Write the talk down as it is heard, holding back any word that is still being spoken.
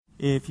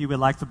If you would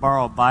like to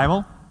borrow a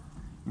Bible,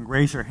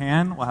 raise your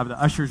hand. We'll have the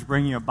ushers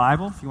bring you a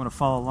Bible if you want to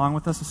follow along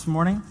with us this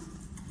morning.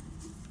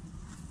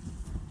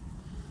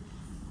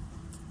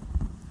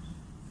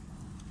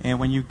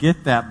 And when you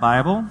get that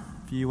Bible,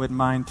 if you wouldn't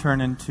mind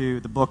turning to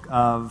the book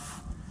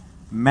of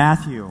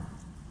Matthew.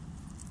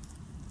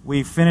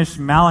 We finished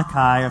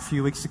Malachi a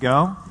few weeks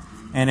ago,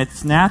 and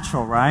it's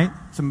natural, right,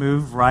 to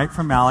move right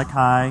from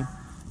Malachi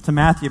to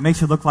Matthew. It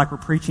makes it look like we're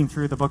preaching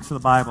through the books of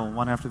the Bible,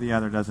 one after the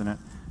other, doesn't it?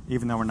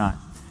 Even though we're not.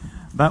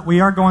 But we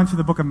are going through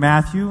the book of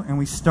Matthew, and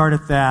we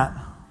started that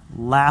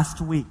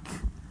last week.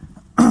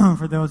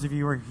 For those of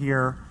you who are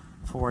here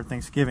for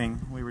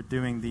Thanksgiving, we were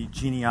doing the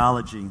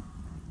genealogy.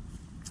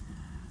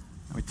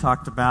 We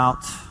talked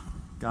about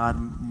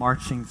God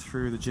marching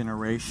through the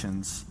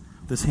generations,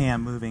 this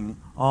hand moving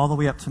all the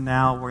way up to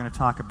now. We're going to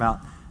talk about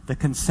the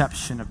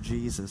conception of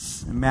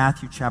Jesus in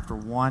Matthew chapter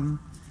 1,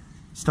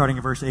 starting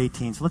at verse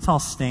 18. So let's all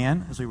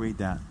stand as we read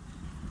that.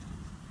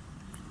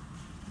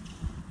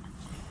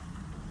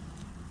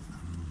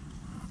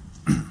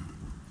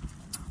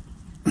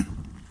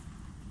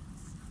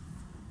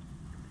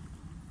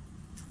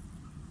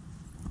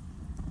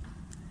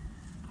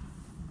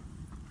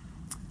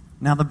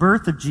 Now, the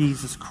birth of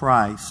Jesus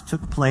Christ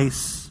took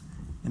place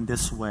in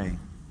this way.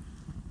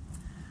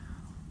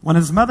 When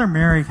his mother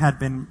Mary had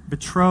been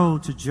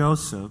betrothed to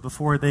Joseph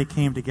before they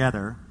came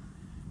together,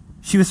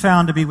 she was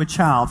found to be with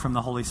child from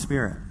the Holy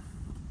Spirit.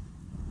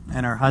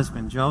 And her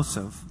husband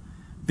Joseph,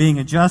 being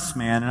a just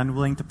man and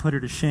unwilling to put her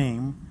to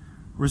shame,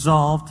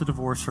 resolved to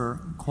divorce her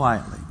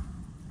quietly.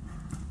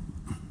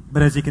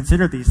 But as he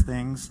considered these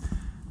things,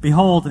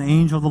 behold, an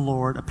angel of the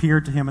Lord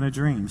appeared to him in a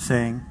dream,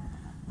 saying,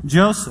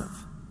 Joseph,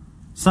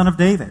 son of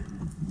David,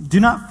 do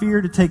not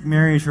fear to take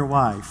Mary as your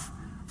wife,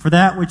 for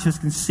that which is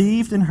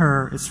conceived in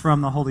her is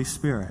from the Holy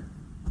Spirit.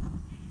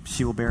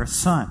 She will bear a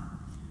son,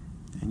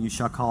 and you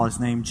shall call his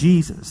name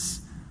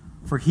Jesus,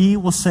 for he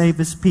will save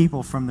his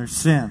people from their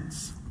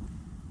sins.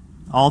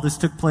 All this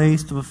took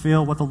place to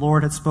fulfill what the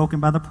Lord had spoken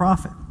by the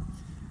prophet.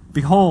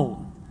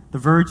 Behold, the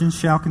virgin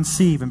shall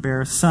conceive and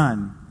bear a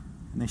son,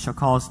 and they shall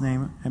call his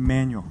name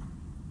Emmanuel,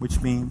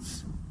 which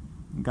means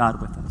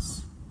God with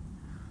us.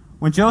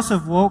 When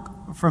Joseph woke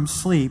from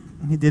sleep,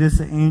 he did as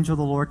the angel of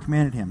the Lord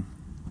commanded him.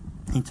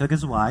 He took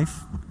his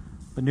wife,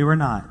 but knew her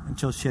not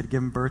until she had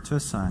given birth to a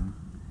son,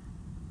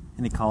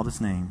 and he called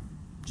his name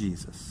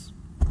Jesus.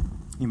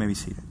 You may be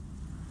seated.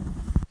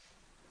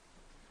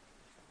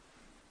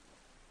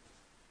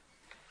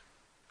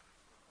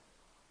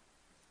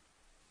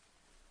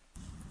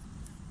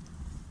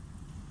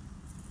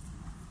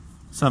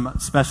 Some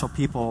special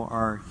people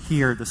are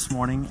here this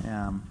morning,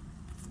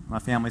 my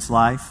family's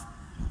life.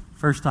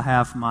 First, I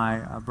have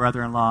my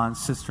brother-in-law and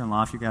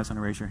sister-in-law. If you guys want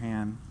to raise your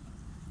hand.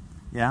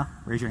 Yeah?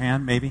 Raise your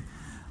hand, maybe.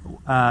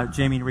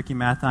 Jamie and Ricky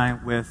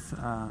Mathine with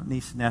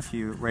niece and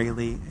nephew,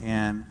 Rayleigh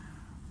and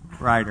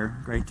Ryder.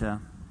 Great to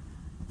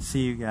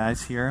see you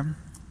guys here.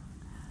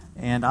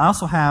 And I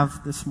also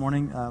have this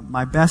morning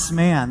my best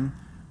man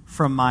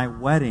from my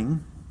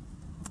wedding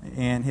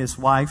and his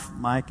wife,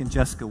 Mike and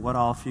Jessica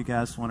Woodall. If you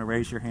guys want to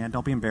raise your hand.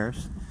 Don't be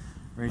embarrassed.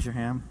 Raise your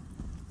hand.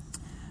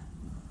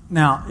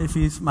 Now, if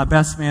he's my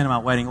best man at my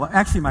wedding, well,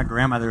 actually my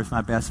grandmother was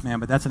my best man,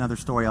 but that's another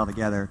story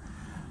altogether.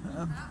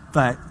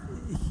 But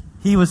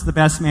he was the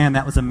best man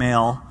that was a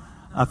male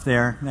up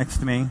there next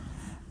to me.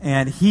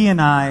 And he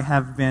and I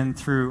have been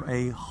through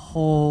a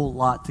whole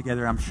lot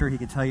together. I'm sure he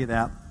could tell you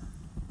that.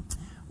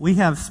 We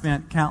have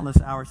spent countless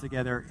hours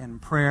together in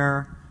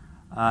prayer,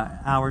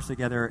 hours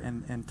together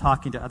in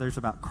talking to others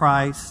about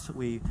Christ.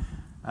 We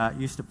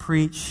used to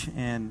preach,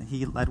 and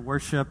he led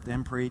worship,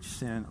 then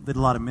preached, and did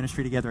a lot of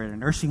ministry together at a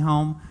nursing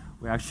home.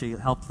 We actually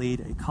helped lead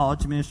a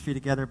college ministry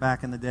together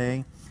back in the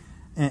day.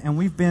 And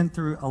we've been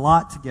through a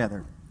lot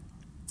together.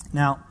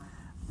 Now,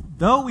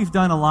 though we've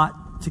done a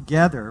lot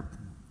together,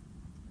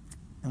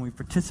 and we've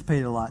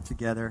participated a lot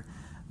together,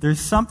 there's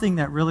something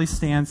that really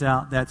stands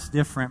out that's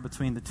different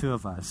between the two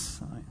of us.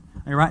 I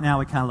mean, right now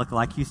we kind of look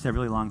alike. He used to have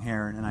really long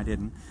hair, and I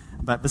didn't.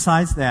 But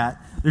besides that,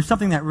 there's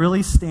something that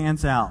really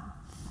stands out.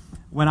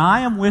 When I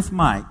am with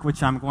Mike,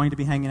 which I'm going to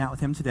be hanging out with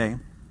him today,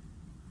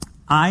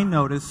 I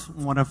notice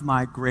one of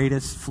my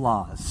greatest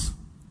flaws.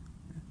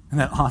 Isn't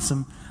that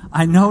awesome?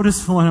 I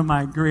notice one of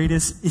my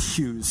greatest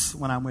issues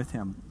when I'm with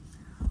him.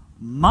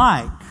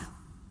 Mike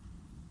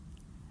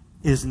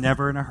is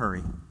never in a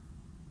hurry.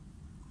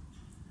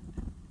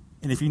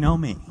 And if you know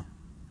me,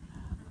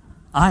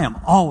 I am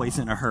always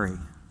in a hurry.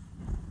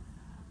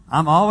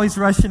 I'm always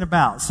rushing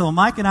about. So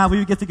Mike and I, we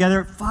would get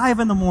together at 5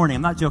 in the morning.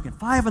 I'm not joking.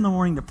 5 in the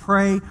morning to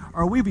pray,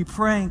 or we'd be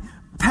praying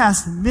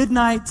past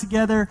midnight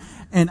together,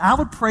 and I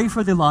would pray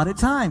for the allotted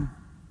time.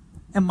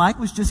 And Mike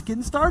was just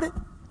getting started.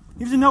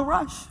 He was in no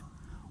rush.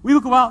 We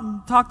would go out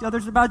and talk to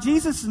others about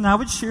Jesus, and I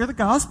would share the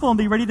gospel and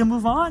be ready to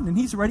move on. And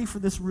he's ready for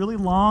this really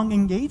long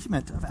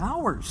engagement of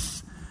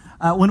hours.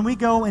 When we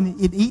go and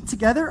eat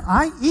together,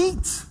 I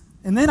eat,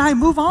 and then I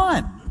move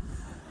on.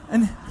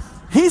 And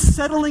He's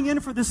settling in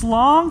for this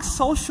long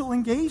social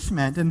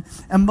engagement. And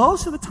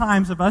most of the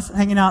times of us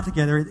hanging out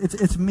together,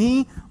 it's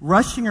me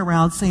rushing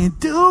around saying,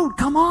 dude,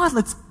 come on,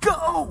 let's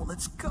go.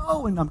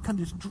 And I'm kind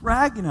of just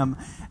dragging him.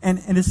 And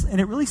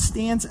it really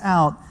stands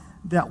out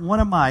that one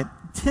of my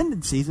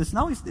tendencies, it's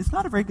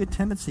not a very good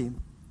tendency,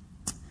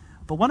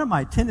 but one of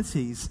my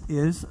tendencies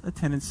is a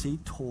tendency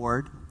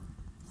toward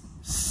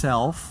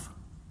self-striving.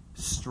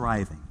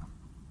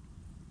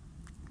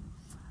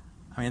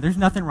 I mean, there's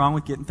nothing wrong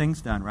with getting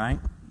things done, right?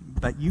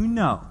 But you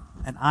know,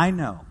 and I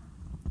know,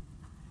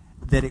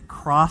 that it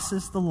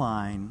crosses the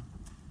line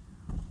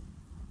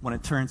when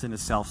it turns into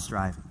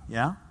self-striving,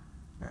 yeah?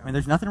 I mean,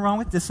 there's nothing wrong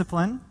with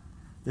discipline.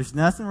 There's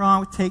nothing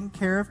wrong with taking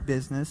care of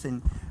business.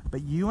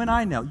 But you and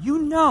I know,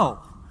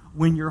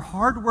 when your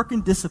hard work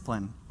and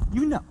discipline,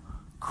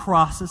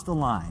 crosses the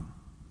line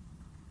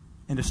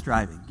into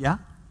striving, yeah?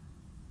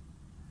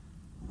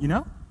 You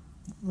know?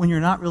 When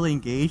you're not really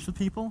engaged with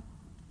people,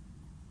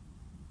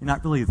 you're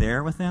not really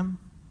there with them,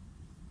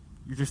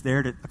 you're just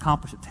there to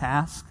accomplish a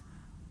task,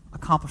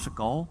 accomplish a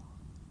goal.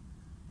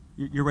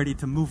 You're ready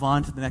to move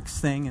on to the next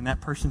thing, and that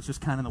person's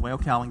just kind of in the way.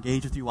 Okay, I'll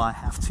engage with you while I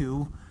have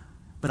to,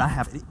 but I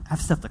have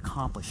stuff to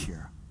accomplish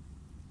here.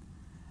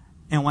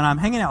 And when I'm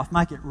hanging out with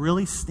Mike, it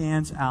really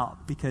stands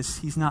out because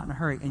he's not in a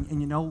hurry.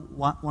 And you know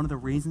what? One of the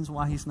reasons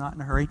why he's not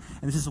in a hurry,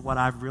 and this is what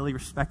I've really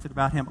respected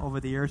about him over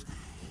the years,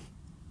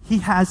 he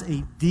has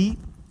a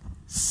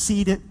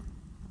deep-seated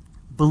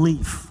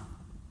belief,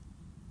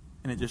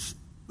 and it just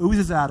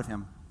oozes out of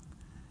him,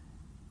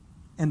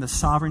 in the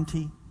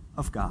sovereignty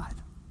of God.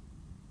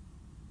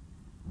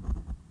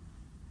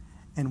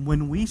 And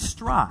when we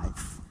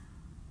strive,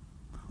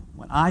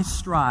 when I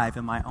strive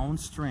in my own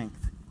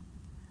strength,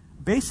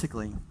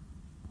 basically,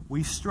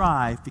 we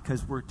strive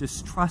because we're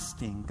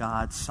distrusting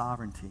God's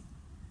sovereignty.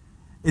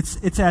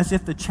 It's as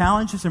if the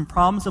challenges and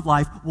problems of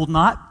life will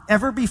not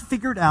ever be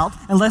figured out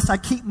unless I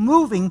keep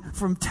moving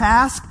from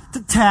task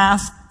to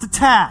task to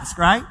task,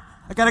 right?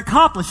 I got to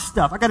accomplish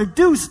stuff. I got to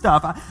do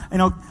stuff.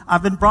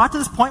 I've been brought to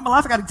this point in my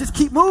life. I got to just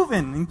keep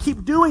moving and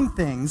keep doing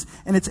things.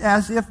 And it's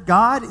as if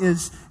God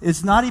is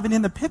not even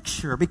in the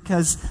picture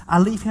because I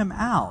leave him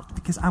out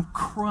because I'm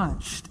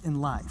crunched in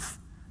life.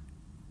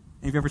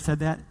 Have you ever said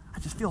that? I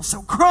just feel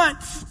so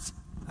crunched.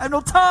 I have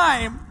no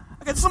time.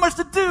 I got so much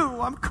to do.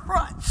 I'm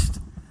crunched.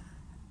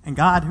 And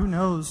God, who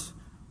knows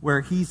where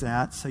he's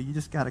at, so you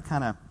just got to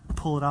kind of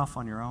pull it off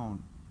on your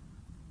own.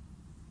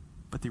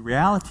 But the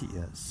reality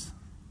is,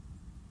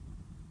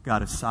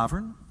 God is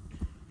sovereign,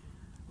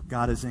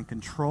 God is in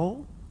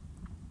control,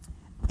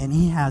 and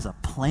he has a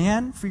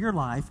plan for your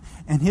life,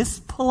 and his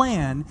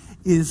plan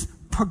is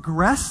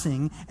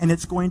progressing, and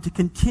it's going to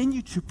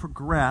continue to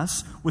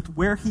progress with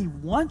where he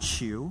wants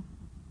you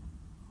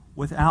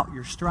without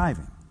your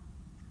striving.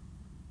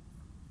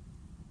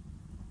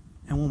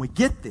 And when we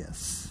get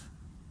this,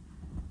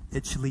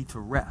 it should lead to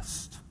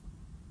rest.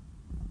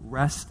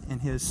 Rest in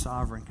his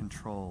sovereign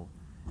control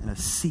and a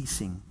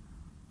ceasing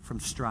from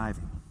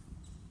striving.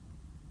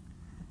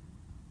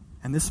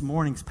 And this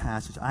morning's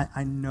passage,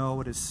 I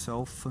know it is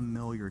so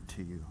familiar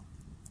to you,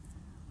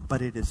 but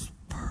it is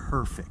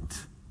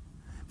perfect.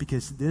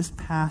 Because this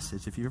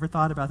passage, if you ever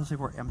thought about this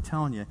before, I'm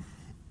telling you,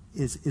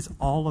 is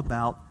all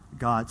about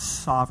God's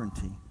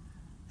sovereignty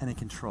and in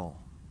control.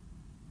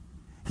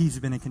 He's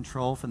been in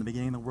control from the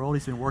beginning of the world.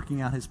 He's been working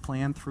out his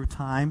plan through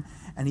time,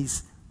 and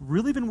he's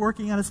really been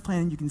working out his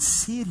plan. You can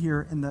see it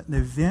here in the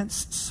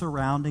events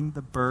surrounding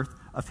the birth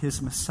of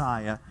his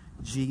Messiah,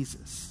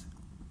 Jesus.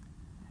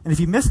 And if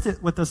you missed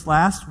it with us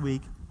last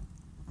week,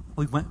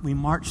 we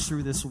marched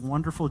through this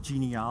wonderful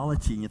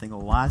genealogy, and you think,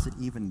 well, why is it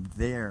even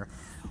there?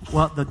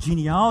 Well, the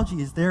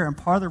genealogy is there, and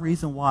part of the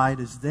reason why it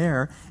is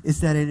there is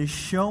that it is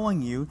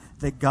showing you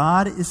that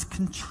God is in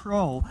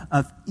control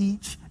of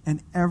each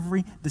and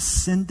every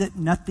descendant.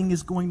 Nothing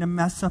is going to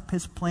mess up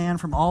his plan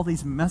from all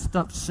these messed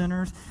up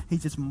sinners.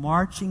 He's just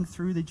marching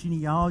through the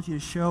genealogy to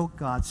show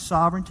God's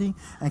sovereignty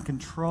and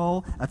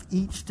control of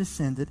each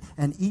descendant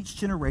and each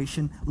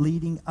generation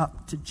leading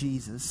up to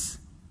Jesus.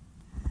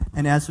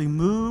 And as we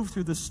move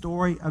through the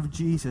story of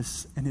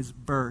Jesus and his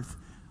birth,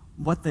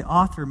 what the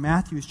author,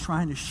 Matthew, is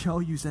trying to show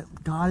you is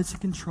that God is in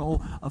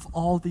control of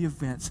all the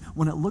events.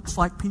 When it looks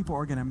like people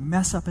are going to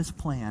mess up his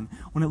plan,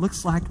 when it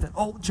looks like that,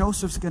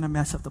 Joseph's going to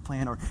mess up the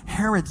plan, or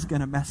Herod's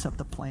going to mess up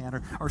the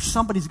plan, or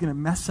somebody's going to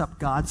mess up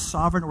God's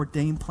sovereign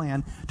ordained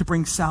plan to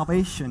bring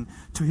salvation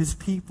to his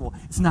people,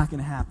 it's not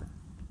going to happen.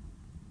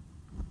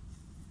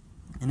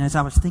 And as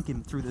I was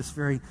thinking through this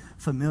very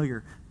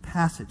familiar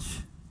passage,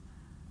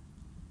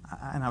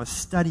 and I was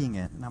studying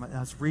it, and I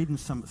was reading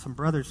some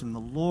brothers in the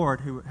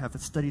Lord who have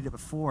studied it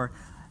before,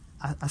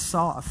 I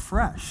saw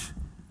afresh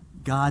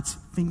God's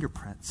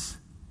fingerprints,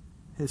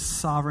 his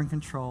sovereign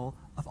control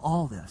of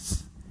all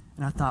this.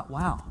 And I thought,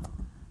 wow,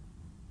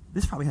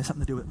 this probably has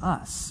something to do with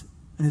us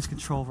and his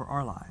control over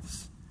our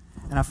lives.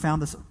 And I found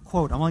this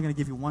quote. I'm only going to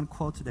give you one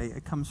quote today.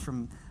 It comes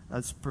from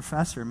this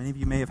professor. Many of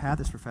you may have had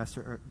this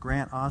professor,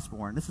 Grant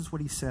Osborne. This is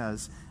what he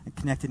says, and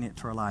connecting it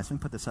to our lives. Let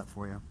me put this up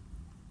for you.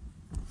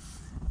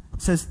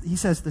 He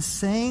says, the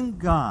same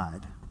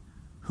God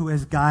who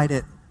has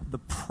guided the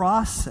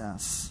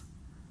process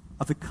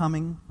of the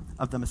coming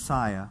of the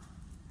Messiah,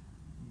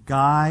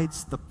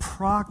 guides the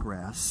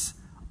progress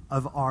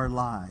of our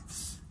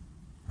lives.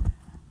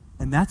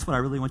 And that's what I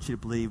really want you to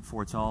believe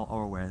before it's all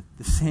over with.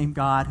 The same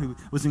God who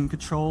was in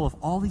control of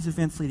all these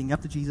events leading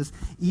up to Jesus,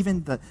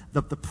 even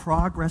the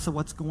progress of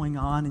what's going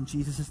on in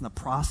Jesus and the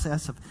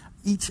process of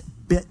each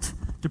bit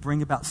to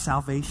bring about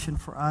salvation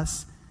for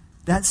us,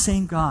 that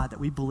same God that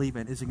we believe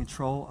in is in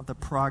control of the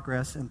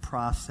progress and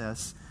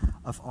process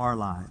of our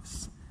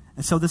lives.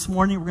 And so this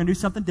morning we're going to do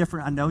something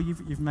different. I know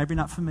you've maybe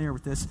not familiar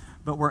with this,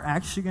 but we're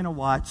actually going to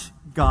watch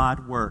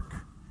God work.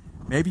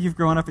 Maybe you've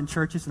grown up in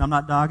churches, and I'm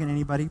not dogging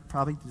anybody.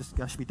 Probably just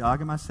I should be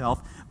dogging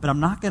myself. But I'm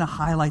not going to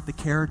highlight the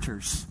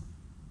characters.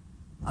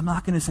 I'm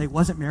not going to say,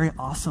 wasn't Mary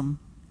awesome?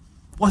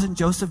 Wasn't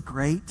Joseph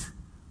great?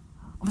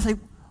 I'm going to say,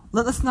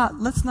 let's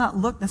not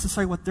look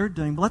necessarily what they're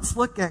doing, but let's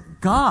look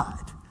at God.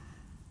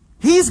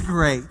 He's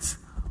great.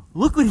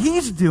 Look what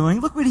He's doing.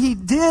 Look what He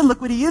did.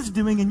 Look what He is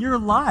doing in your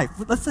life.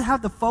 Let's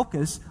have the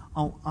focus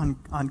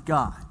on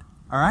God.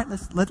 All right?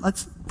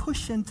 Let's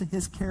push into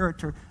His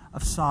character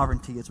of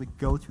sovereignty as we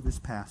go through this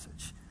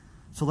passage.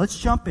 So let's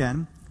jump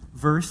in,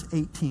 verse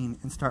 18,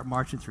 and start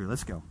marching through.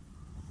 Let's go.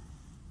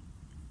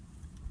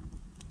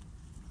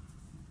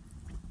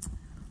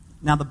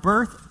 Now, the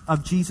birth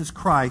of Jesus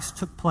Christ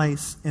took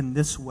place in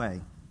this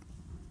way.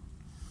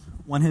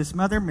 When His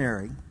mother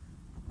Mary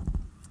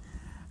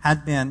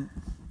had been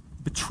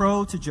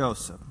betrothed to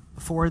Joseph,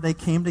 before they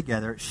came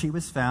together, she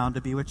was found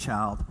to be with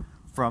child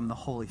from the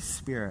Holy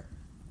Spirit.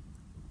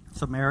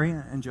 So Mary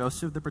and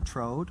Joseph, the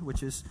betrothed,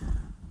 which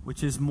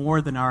is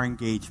more than our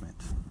engagement.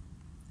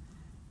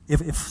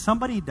 If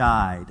somebody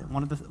died,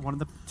 one of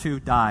the two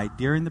died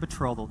during the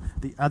betrothal,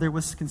 the other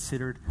was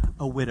considered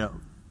a widow.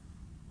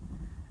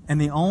 And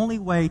the only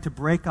way to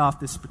break off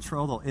this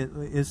betrothal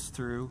is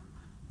through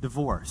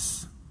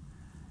divorce.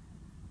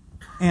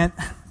 And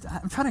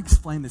I'm trying to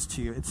explain this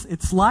to you.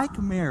 It's like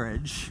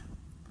marriage.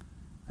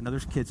 I know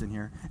there's kids in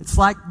here. It's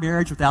like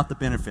marriage without the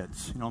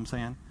benefits. You know what I'm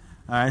saying?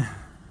 All right?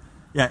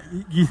 Yeah,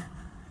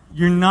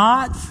 you're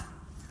not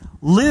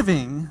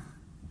living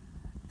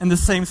in the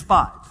same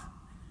spot.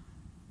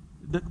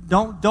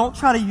 Don't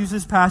try to use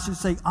this passage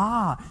to say,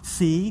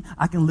 see,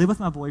 I can live with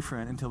my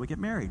boyfriend until we get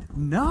married.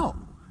 No,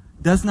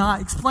 does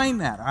not explain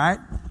that, all right?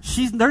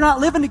 They're not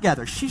living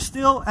together. She's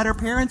still at her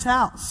parents'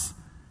 house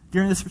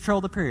during this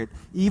betrothal period,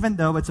 even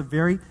though it's a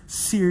very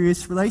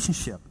serious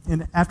relationship.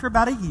 And after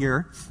about a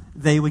year,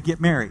 they would get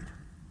married.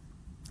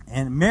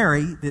 And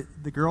Mary,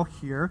 the girl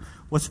here,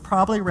 was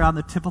probably around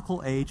the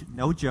typical age,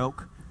 no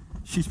joke.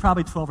 She's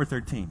probably 12 or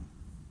 13. Isn't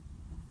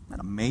that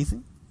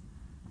amazing?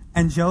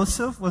 And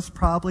Joseph was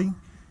probably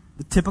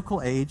the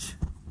typical age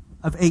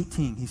of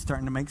 18. He's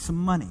starting to make some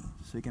money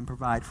so he can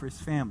provide for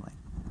his family.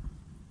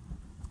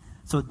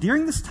 So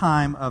during this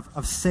time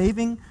of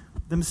saving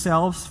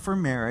themselves for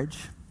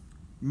marriage,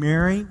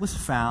 Mary was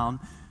found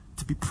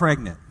to be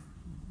pregnant.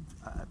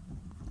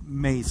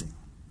 Amazing.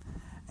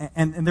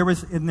 And there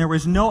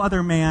was no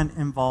other man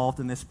involved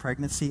in this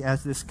pregnancy,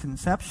 as this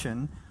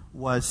conception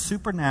was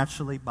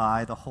supernaturally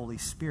by the Holy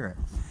Spirit.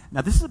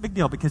 Now, this is a big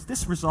deal because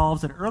this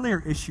resolves an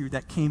earlier issue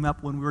that came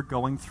up when we were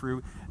going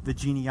through the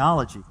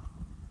genealogy.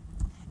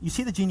 You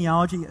see the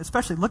genealogy,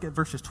 especially look at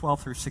verses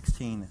 12 through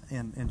 16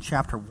 in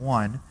chapter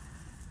 1,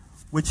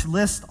 which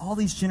lists all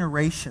these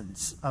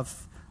generations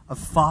of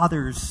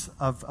fathers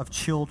of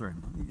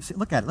children. You see,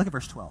 look at it. Look at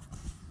verse 12.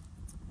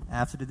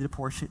 After the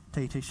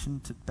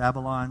deportation to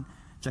Babylon,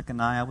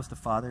 Jeconiah was the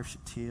father of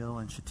Shealtiel,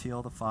 and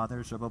Shealtiel the father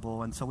of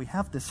Zerubbabel. And so we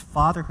have this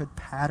fatherhood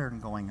pattern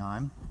going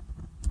on.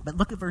 But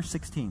look at verse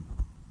 16.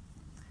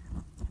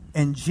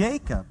 And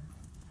Jacob,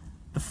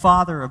 the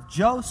father of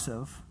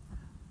Joseph,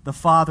 the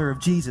father of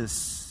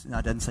Jesus. No,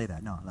 it doesn't say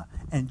that. No.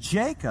 And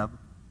Jacob,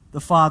 the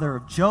father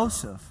of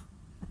Joseph,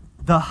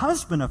 the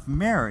husband of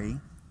Mary,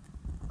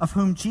 of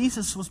whom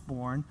Jesus was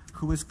born,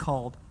 who is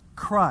called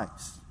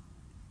Christ.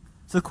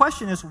 So the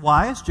question is,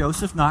 why is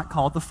Joseph not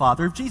called the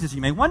father of Jesus? You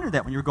may wonder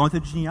that when you're going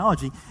through the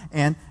genealogy.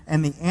 And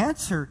the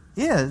answer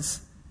is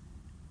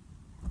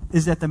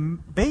that the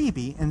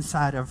baby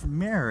inside of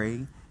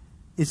Mary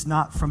is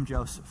not from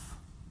Joseph,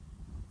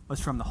 but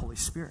it's from the Holy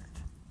Spirit.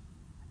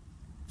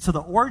 So the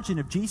origin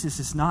of Jesus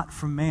is not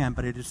from man,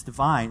 but it is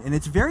divine. And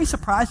it's very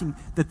surprising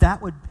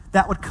that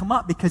would come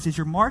up, because as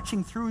you're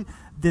marching through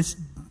this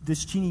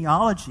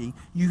genealogy,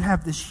 you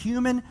have this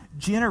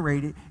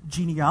human-generated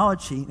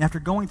genealogy, and after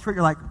going through it,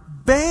 you're like,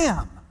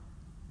 bam!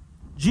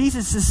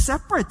 Jesus is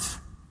separate,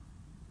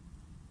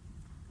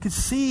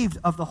 conceived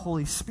of the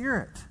Holy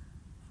Spirit.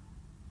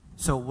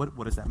 So what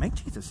does that make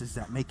Jesus? Does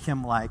that make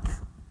him like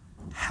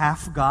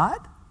half God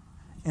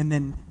and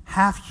then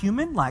half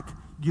human? Like,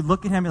 you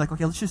look at him, you're like,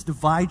 okay, let's just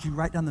divide you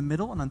right down the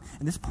middle, and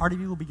this part of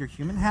you will be your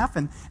human half,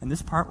 and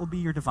this part will be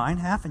your divine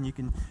half, and you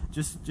can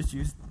just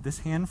use this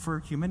hand for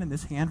human and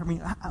this hand for me.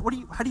 How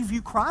do you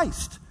view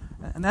Christ?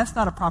 And that's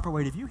not a proper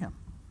way to view him.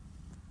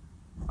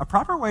 A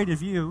proper way to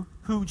view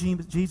who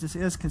Jesus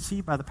is,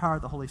 conceived by the power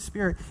of the Holy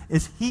Spirit,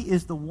 is he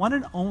is the one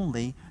and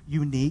only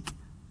unique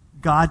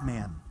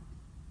God-man.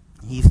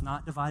 He's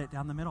not divided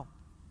down the middle.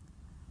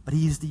 But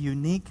he's the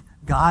unique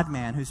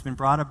God-man who's been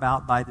brought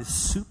about by this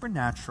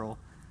supernatural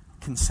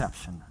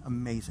conception.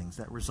 Amazing.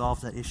 That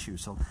resolves that issue.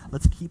 So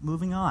let's keep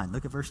moving on.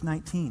 Look at verse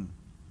 19.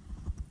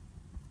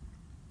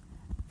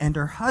 And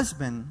her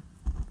husband,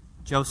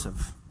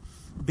 Joseph,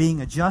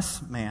 being a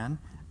just man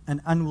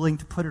and unwilling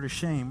to put her to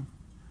shame,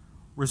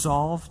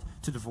 resolved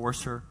to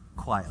divorce her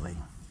quietly.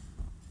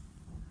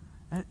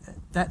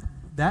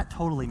 That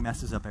totally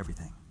messes up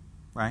everything,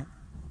 right?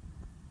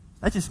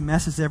 That just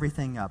messes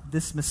everything up.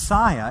 This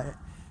Messiah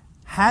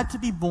had to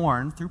be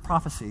born through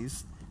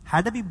prophecies,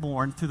 had to be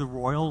born through the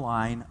royal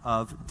line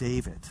of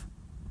David.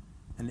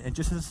 And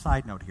just as a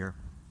side note here,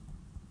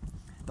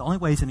 the only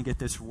way he's going to get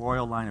this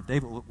royal line of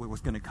David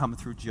was going to come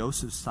through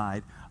Joseph's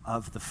side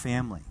of the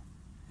family.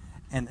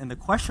 And the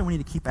question we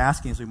need to keep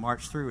asking as we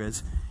march through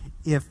is,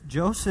 if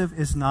Joseph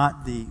is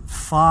not the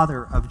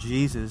father of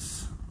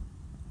Jesus,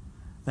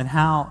 then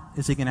how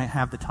is he going to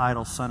have the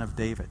title Son of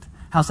David?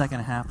 How's that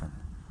going to happen?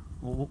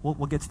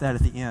 We'll get to that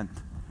at the end.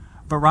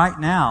 But right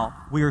now,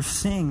 we are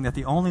seeing that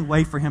the only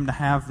way for him to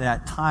have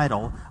that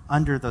title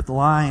under the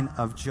line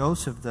of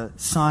Joseph, the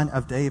son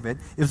of David,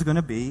 is going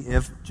to be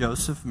if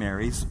Joseph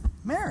marries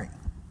Mary.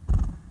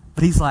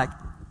 But he's like,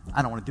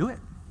 I don't want to do it.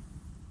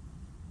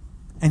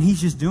 And he's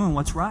just doing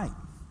what's right.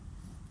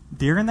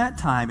 During that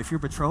time, if you're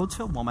betrothed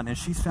to a woman and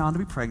she's found to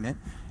be pregnant,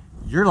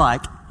 you're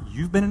like,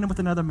 you've been in with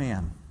another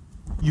man.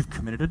 You've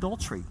committed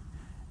adultery.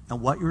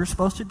 And what you're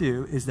supposed to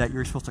do is that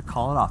you're supposed to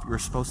call it off. You're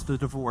supposed to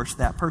divorce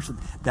that person.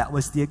 That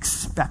was the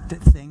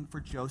expected thing for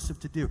Joseph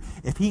to do.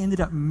 If he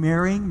ended up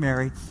marrying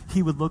Mary,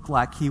 he would look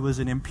like he was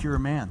an impure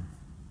man.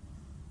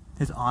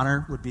 His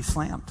honor would be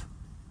slammed.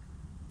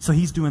 So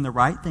he's doing the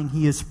right thing.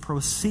 He is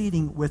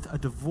proceeding with a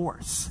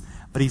divorce.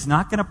 But he's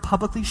not going to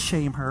publicly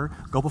shame her,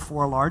 go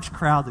before a large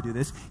crowd to do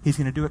this. He's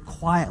going to do it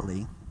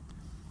quietly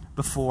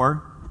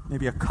before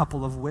maybe a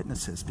couple of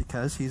witnesses,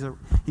 because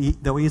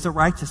though he is a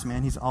righteous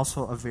man, he's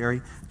also a very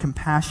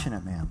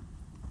compassionate man.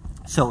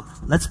 So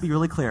let's be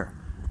really clear.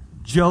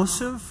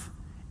 Joseph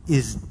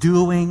is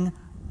doing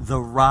the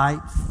right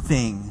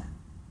thing,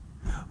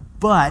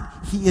 but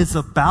he is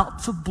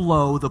about to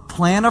blow the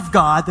plan of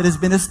God that has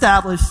been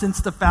established since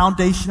the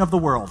foundation of the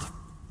world.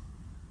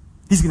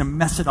 He's going to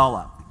mess it all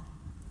up.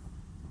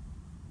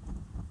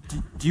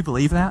 Do you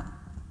believe that?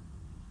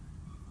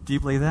 Do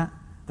you believe that?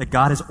 That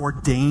God has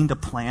ordained a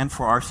plan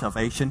for our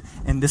salvation,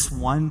 and this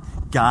one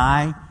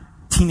guy,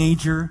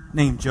 teenager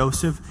named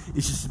Joseph,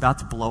 is just about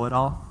to blow it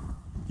all?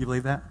 You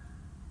believe that?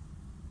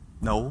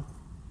 No.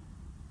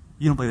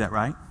 You don't believe that,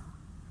 right?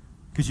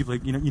 Because you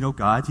believe, you know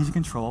God, he's in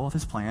control of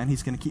his plan.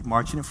 He's going to keep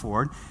marching it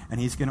forward, and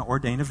he's going to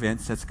ordain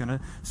events that's going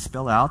to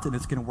spill out, and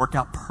it's going to work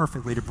out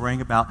perfectly to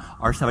bring about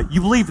our salvation.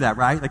 You believe that,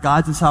 right? That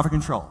God's in sovereign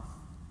control.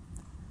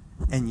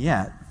 And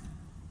yet,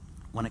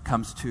 when it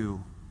comes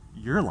to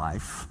your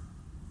life,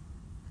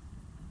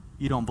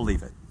 you don't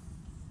believe it.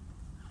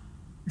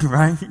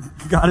 Right?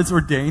 God has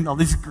ordained all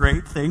these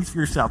great things for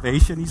your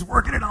salvation. He's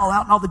working it all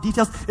out and all the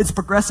details. It's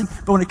progressing.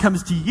 But when it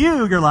comes to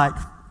you, you're like,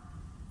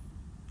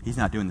 he's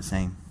not doing the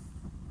same.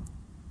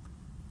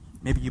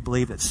 Maybe you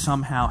believe that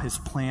somehow his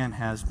plan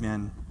has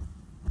been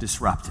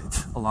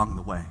disrupted along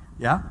the way.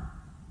 Yeah?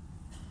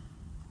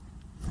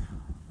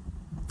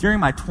 During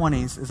my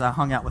 20s, as I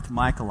hung out with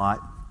Mike a lot,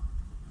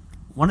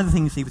 one of the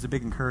things he was a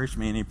big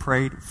encouragement, and he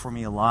prayed for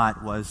me a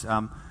lot, was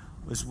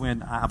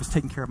when I was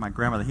taking care of my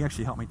grandmother. He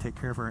actually helped me take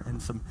care of her in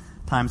some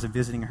times of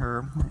visiting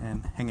her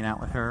and hanging out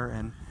with her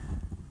and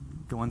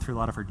going through a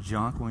lot of her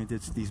junk when we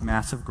did these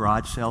massive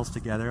garage sales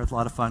together. It was a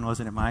lot of fun,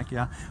 wasn't it, Mike?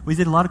 Yeah. We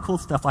did a lot of cool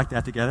stuff like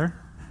that together.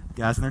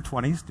 Guys in their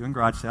 20s doing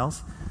garage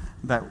sales.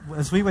 But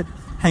as we would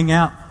hang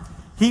out,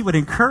 he would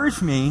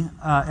encourage me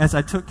as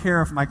I took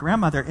care of my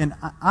grandmother. And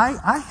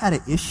I had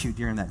an issue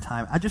during that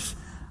time.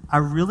 I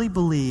really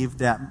believed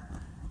that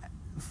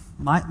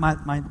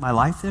my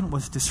life then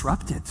was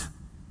disrupted.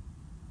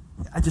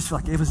 I just feel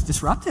like it was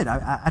disrupted.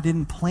 I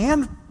didn't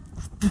plan.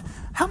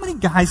 How many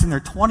guys in their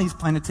 20s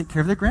plan to take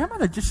care of their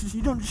grandmother?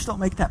 You don't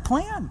make that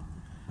plan.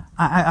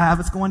 I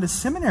was going to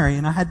seminary,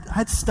 and I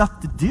had stuff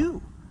to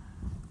do.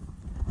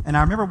 And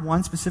I remember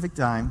one specific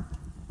time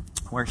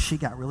where she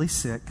got really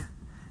sick,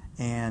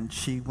 and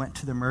she went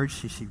to the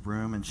emergency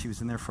room, and she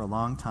was in there for a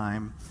long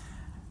time.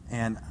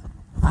 And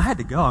I had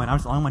to go. I mean, I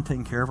was the only one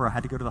taking care of her. I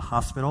had to go to the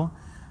hospital.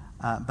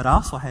 But I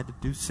also had to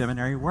do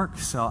seminary work.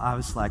 So I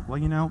was like,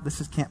 well,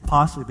 this can't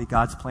possibly be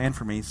God's plan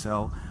for me,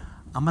 so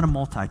I'm going to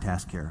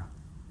multitask here.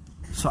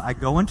 So I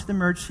go into the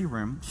emergency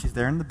room. She's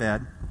there in the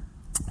bed,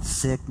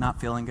 sick,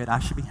 not feeling good. I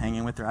should be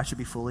hanging with her. I should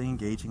be fully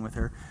engaging with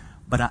her.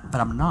 But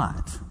I'm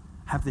not.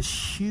 I have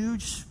this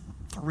huge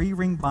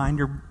 3-ring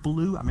binder,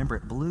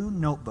 blue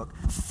notebook,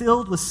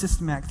 filled with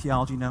systematic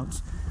theology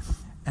notes.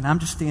 And I'm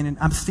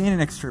standing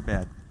next to her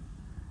bed.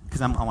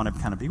 Because I want to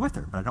kind of be with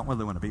her, but I don't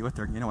really want to be with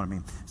her. You know what I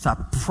mean? So I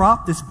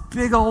prop this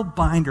big old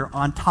binder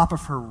on top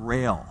of her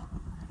rail.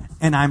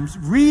 And I'm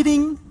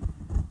reading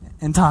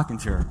and talking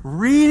to her.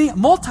 Reading,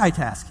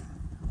 multitasking.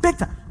 Big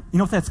time. You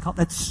know what that's called?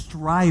 That's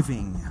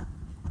striving.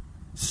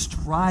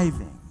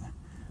 Striving.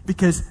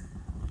 Because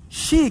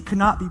she could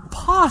not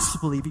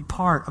possibly be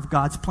part of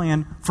God's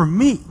plan for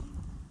me.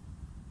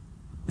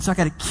 So I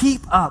got to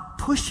keep up,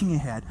 pushing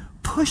ahead,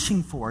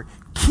 pushing forward,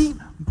 keep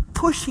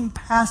pushing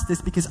past this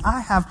because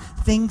I have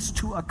things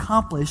to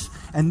accomplish,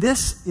 and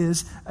this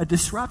is a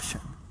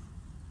disruption.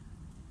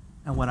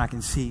 And what I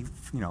can see,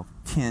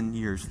 10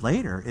 years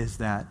later is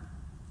that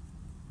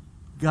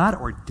God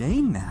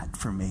ordained that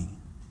for me.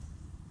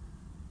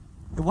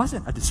 It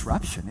wasn't a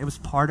disruption. It was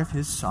part of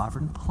his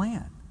sovereign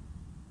plan.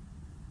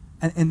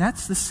 And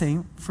that's the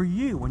same for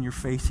you when you're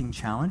facing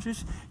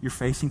challenges. You're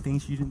facing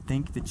things you didn't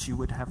think that you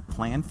would have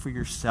planned for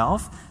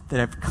yourself that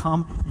have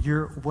come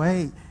your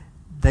way.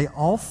 They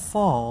all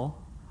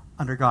fall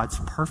under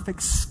God's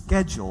perfect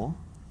schedule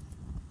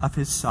of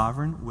his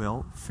sovereign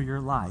will for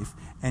your life.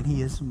 And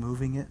he is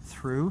moving it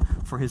through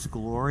for his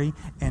glory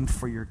and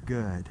for your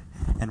good.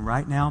 And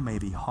right now may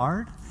be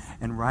hard,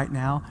 and right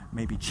now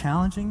may be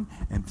challenging,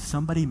 and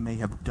somebody may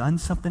have done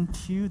something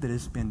to you that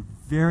has been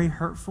very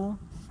hurtful,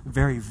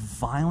 very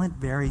violent,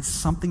 very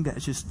something that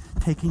is just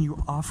taking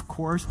you off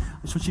course.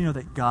 I just want you to know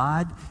that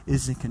God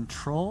is in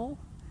control.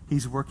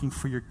 He's working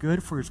for your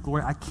good, for his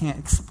glory. I can't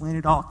explain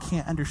it all,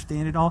 can't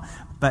understand it all,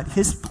 but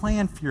his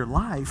plan for your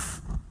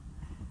life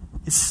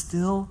is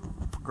still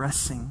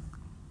progressing.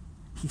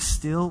 He's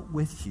still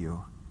with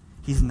you.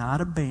 He's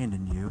not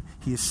abandoned you.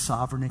 He is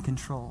sovereign and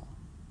control.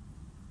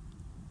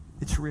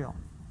 It's real.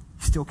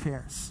 He still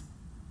cares.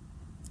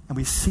 And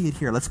we see it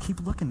here. Let's keep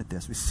looking at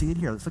this. We see it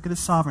here. Let's look at his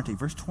sovereignty.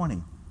 Verse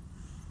 20.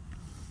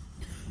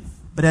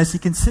 But as he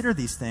considered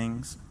these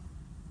things,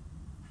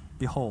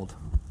 behold,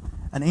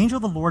 an angel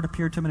of the Lord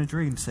appeared to him in a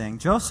dream, saying,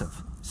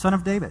 Joseph, son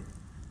of David,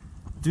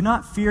 do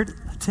not fear to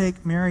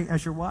take Mary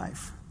as your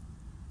wife,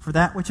 for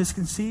that which is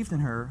conceived in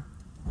her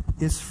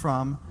is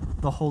from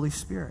the Holy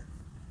Spirit.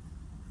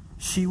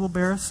 She will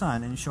bear a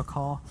son, and you shall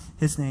call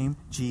his name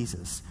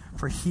Jesus,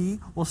 for he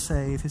will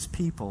save his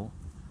people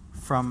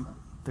from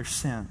their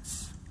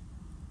sins.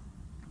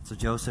 So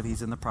Joseph,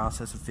 he's in the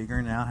process of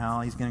figuring out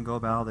how he's going to go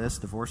about all this,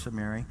 divorce of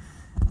Mary.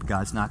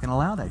 God's not going to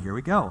allow that. Here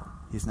we go.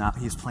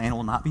 His plan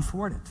will not be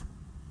thwarted.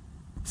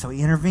 So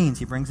he intervenes.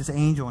 He brings this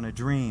angel in a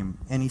dream,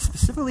 and he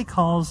specifically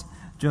calls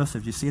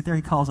Joseph, you see it there?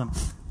 He calls him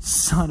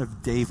son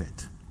of David.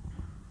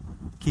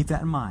 Keep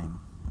that in mind.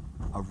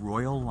 A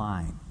royal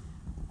line.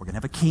 We're going to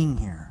have a king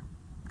here.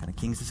 What kind of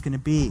king is this going to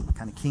be? What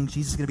kind of king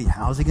Jesus is going to be?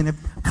 How is he going to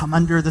come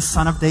under the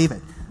son of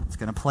David? It's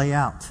going to play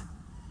out.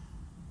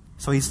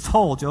 So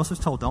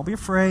Joseph's told, don't be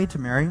afraid to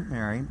marry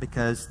Mary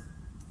because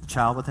the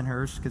child within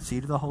her is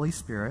conceived of the Holy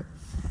Spirit.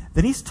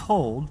 Then he's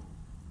told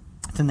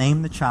to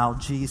name the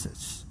child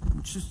Jesus,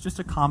 which is just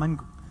a common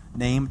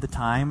name at the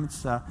time.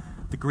 It's the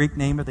Greek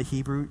name of the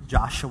Hebrew,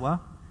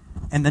 Joshua.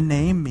 And the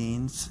name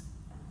means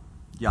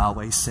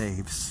Yahweh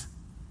saves.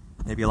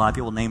 Maybe a lot of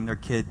people named their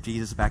kid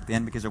Jesus back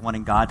then because they're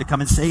wanting God to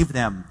come and save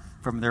them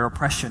from their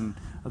oppression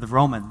of the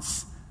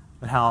Romans.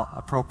 But how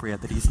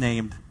appropriate that he's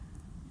named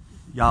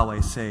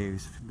Yahweh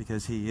saves,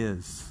 because he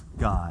is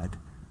God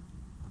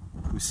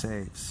who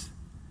saves.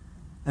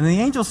 And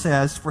the angel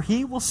says, for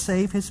he will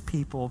save his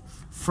people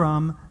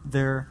from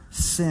their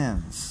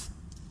sins.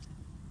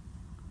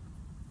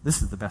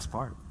 This is the best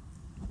part.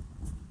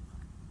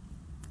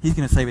 He's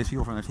going to save his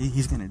people from their sins.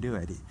 He's going to do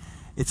it.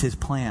 It's his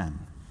plan.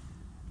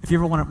 If you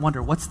ever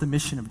wonder, what's the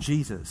mission of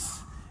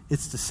Jesus?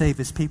 It's to save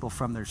his people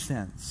from their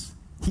sins.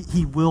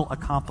 He will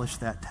accomplish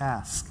that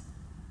task.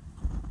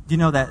 Do you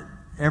know that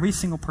every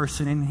single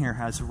person in here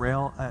has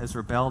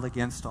rebelled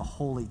against a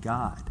holy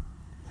God?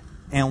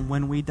 And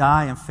when we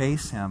die and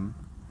face him,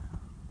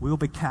 we will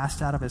be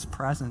cast out of his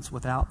presence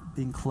without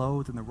being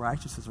clothed in the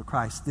righteousness of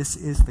Christ. This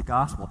is the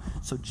gospel.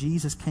 So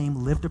Jesus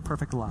came, lived a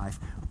perfect life,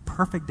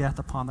 perfect death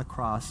upon the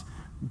cross,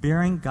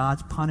 bearing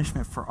God's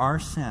punishment for our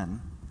sin.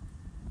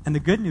 And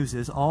the good news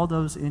is all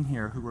those in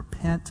here who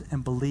repent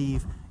and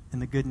believe in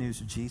the good news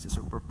of Jesus,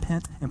 or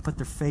repent and put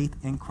their faith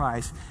in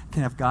Christ,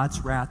 can have God's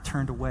wrath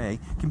turned away,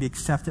 can be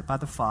accepted by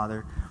the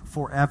Father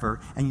forever.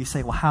 And you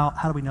say, well, how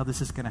do we know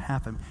this is going to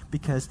happen?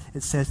 Because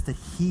it says that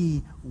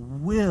he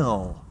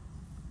will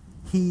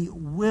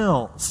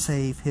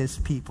save his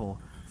people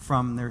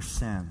from their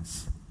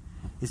sins.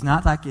 It's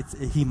not like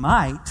he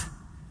might.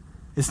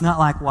 It's not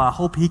like, well, I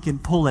hope he can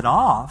pull it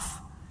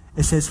off.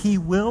 It says he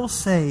will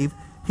save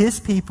his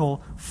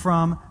people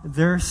from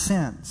their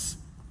sins.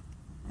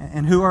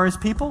 And who are his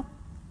people?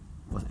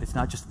 Well, it's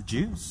not just the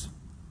Jews.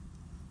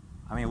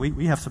 I mean,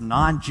 we have some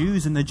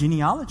non-Jews in the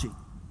genealogy.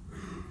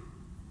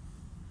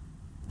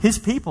 His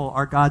people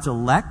are God's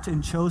elect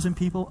and chosen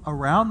people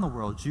around the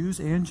world, Jews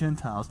and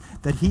Gentiles,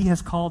 that he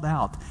has called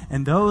out.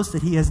 And those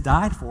that he has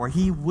died for,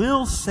 he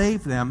will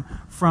save them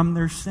from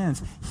their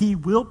sins. He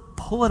will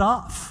pull it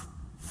off,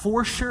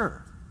 for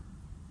sure.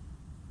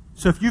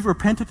 So if you've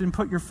repented and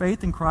put your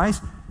faith in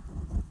Christ,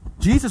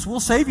 Jesus will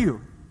save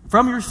you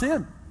from your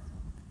sin.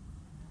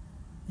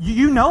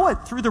 You know it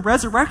through the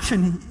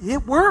resurrection.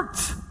 It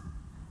worked.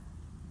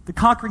 The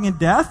conquering of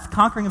death,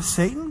 conquering of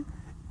Satan,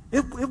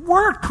 it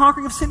worked.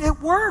 Conquering of sin, it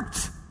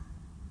worked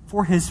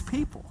for his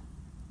people.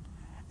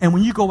 And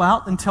when you go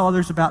out and tell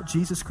others about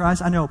Jesus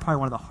Christ, I know probably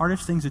one of the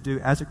hardest things to do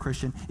as a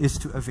Christian is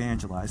to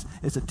evangelize,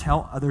 is to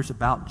tell others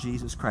about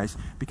Jesus Christ,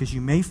 because you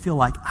may feel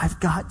like, I've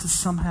got to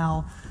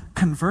somehow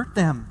convert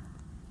them.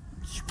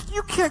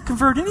 You can't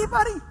convert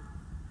anybody.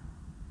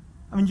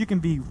 I mean, you can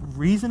be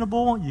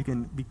reasonable, you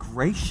can be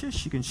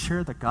gracious, you can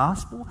share the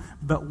gospel,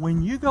 but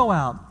when you go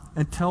out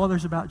and tell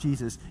others about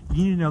Jesus,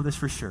 you need to know this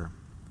for sure.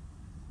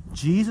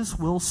 Jesus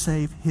will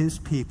save his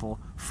people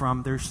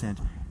from their sins.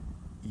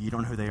 You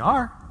don't know who they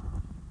are.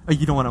 Or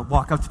you don't want to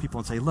walk up to people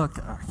and say, look,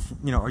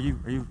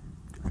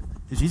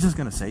 is Jesus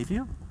going to save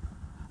you?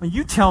 I mean,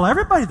 you tell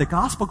everybody. The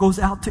gospel goes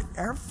out to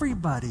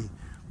everybody.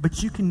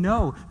 But you can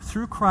know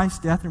through Christ's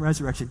death and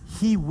resurrection,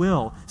 he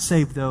will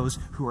save those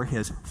who are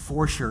his.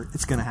 For sure,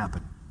 it's going to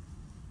happen.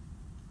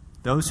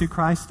 Those who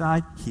Christ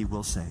died, he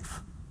will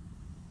save.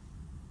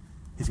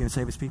 He's going to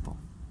save his people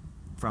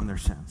from their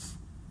sins.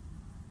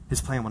 His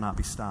plan will not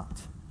be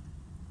stopped.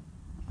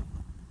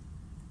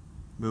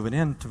 Moving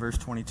in to verse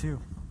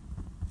 22.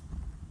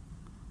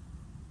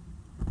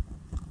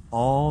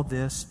 All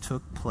this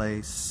took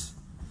place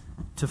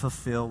to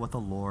fulfill what the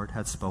Lord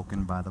had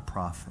spoken by the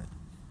prophet.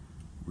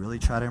 Really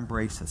try to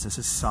embrace this. This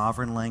is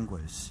sovereign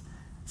language.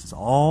 It says,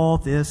 all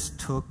this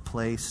took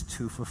place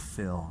to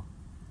fulfill.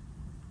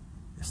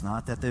 It's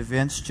not that the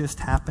events just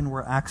happened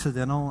were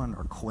accidental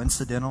or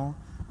coincidental,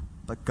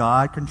 but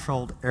God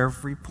controlled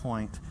every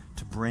point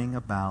to bring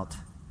about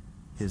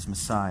his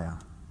Messiah.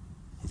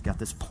 He's got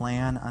this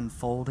plan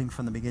unfolding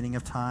from the beginning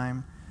of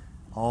time.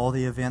 All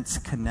the events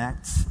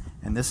connect,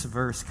 and this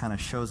verse kind of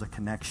shows a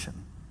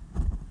connection.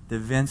 The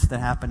events that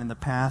happened in the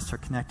past are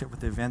connected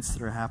with the events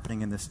that are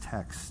happening in this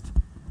text.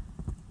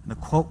 And the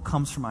quote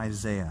comes from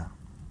Isaiah.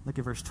 Look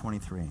at verse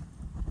 23.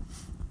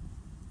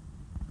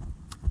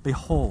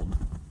 Behold,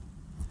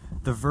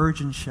 the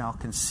virgin shall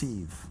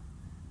conceive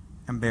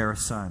and bear a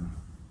son,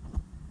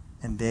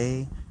 and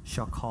they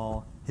shall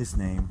call his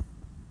name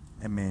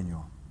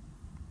Emmanuel,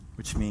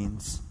 which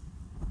means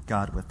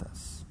God with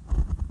us.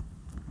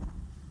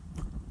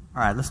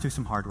 All right, let's do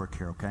some hard work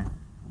here, okay?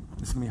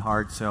 This is going to be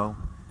hard, so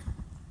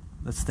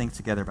let's think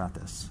together about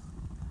this.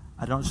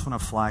 I don't just want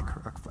to fly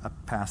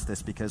past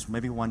this, because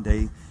maybe one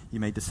day you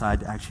may decide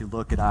to actually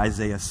look at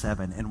Isaiah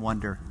 7 and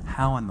wonder,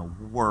 how in the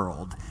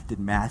world did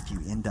Matthew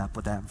end up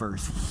with that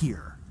verse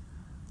here?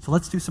 So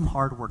let's do some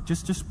hard work,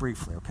 just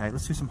briefly, okay?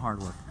 Let's do some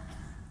hard work.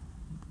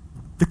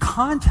 The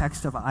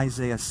context of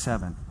Isaiah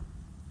 7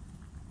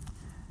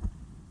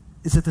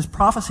 is that this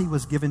prophecy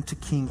was given to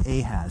King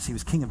Ahaz. He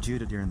was king of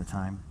Judah during the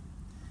time.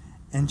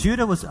 And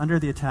Judah was under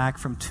the attack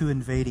from two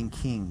invading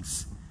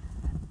kings.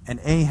 And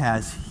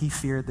Ahaz, he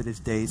feared that his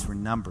days were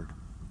numbered.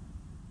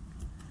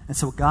 And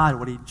so God,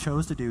 what he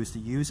chose to do is to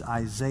use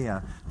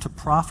Isaiah to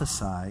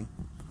prophesy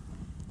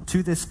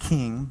to this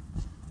king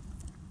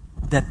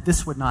that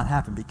this would not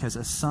happen, because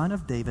a son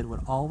of David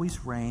would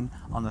always reign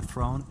on the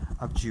throne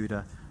of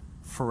Judah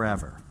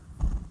forever.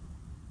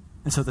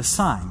 And so the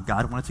sign,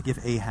 God wanted to give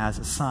Ahaz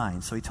a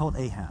sign. So he told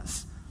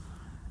Ahaz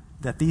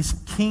that these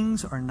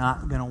kings are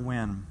not going to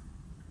win,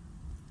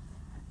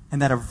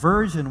 and that a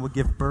virgin would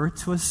give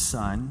birth to a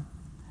son,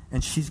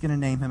 and she's going to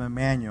name him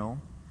Emmanuel,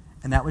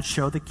 and that would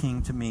show the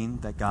king to mean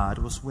that God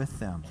was with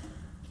them.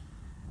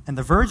 And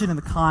the virgin in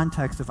the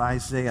context of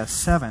Isaiah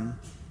 7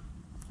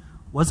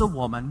 was a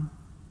woman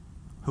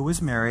who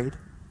was married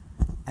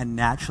and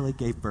naturally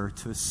gave birth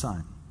to a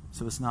son.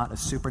 So it's not a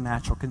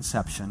supernatural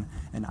conception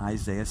in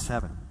Isaiah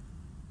 7.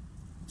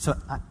 So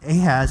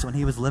Ahaz, when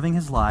he was living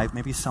his life,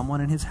 maybe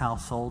someone in his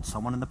household,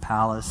 someone in the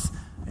palace,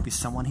 maybe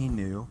someone he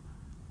knew,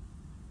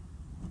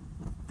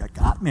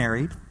 got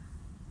married,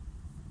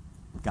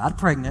 got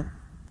pregnant,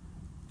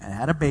 and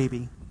had a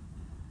baby,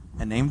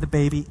 and named the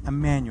baby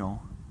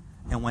Emmanuel.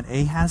 And when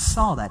Ahaz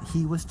saw that,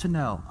 he was to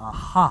know,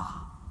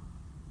 aha,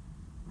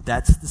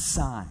 that's the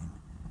sign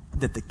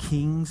that the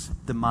king's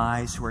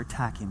demise who are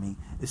attacking me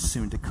is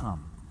soon to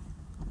come.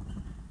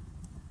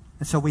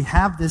 And so we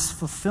have this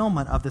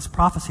fulfillment of this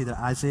prophecy that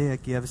Isaiah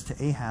gives to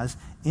Ahaz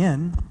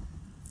in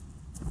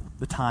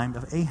the time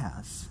of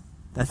Ahaz.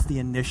 That's the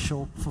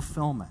initial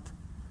fulfillment.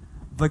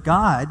 But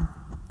God,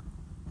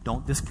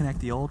 don't disconnect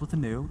the old with the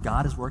new.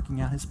 God is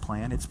working out his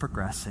plan. It's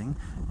progressing.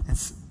 And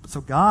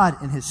so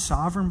God, in his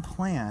sovereign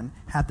plan,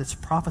 had this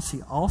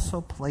prophecy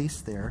also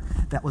placed there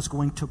that was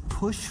going to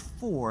push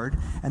forward,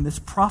 and this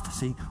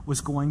prophecy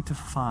was going to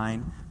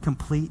find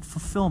complete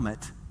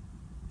fulfillment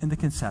in the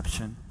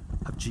conception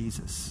of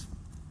Jesus.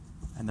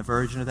 And the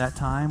virgin of that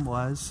time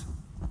was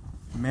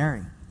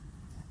Mary.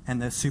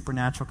 And the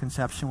supernatural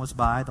conception was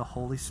by the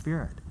Holy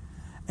Spirit.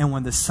 And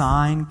when the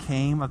sign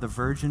came of the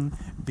virgin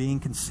being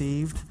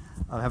conceived,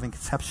 of having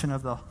conception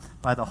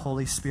by the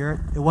Holy Spirit,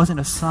 it wasn't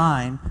a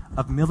sign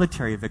of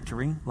military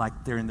victory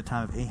like during the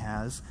time of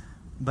Ahaz,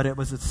 but it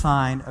was a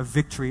sign of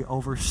victory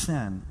over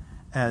sin,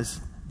 as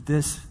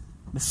this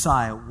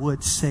Messiah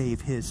would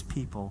save his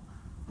people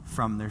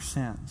from their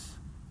sins.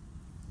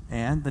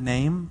 And the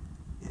name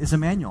is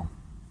Emmanuel.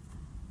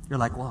 You're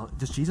like, well,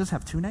 does Jesus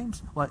have two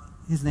names? Well,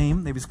 his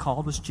name that he was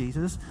called was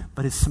Jesus,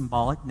 but his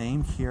symbolic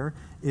name here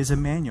is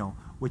Emmanuel,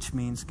 which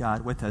means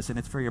God with us. And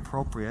it's very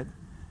appropriate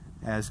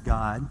as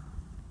God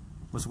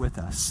was with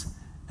us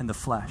in the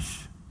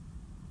flesh.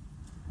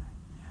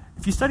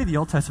 If you study the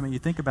Old Testament, you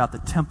think about the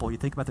temple, you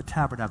think about the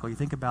tabernacle, you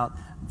think about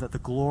the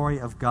glory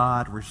of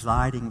God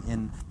residing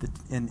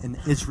in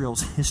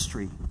Israel's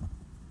history.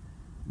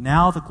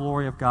 Now the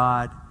glory of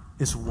God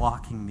is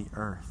walking the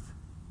earth.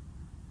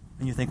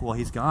 And you think, well,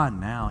 he's gone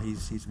now.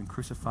 He's been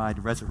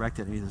crucified,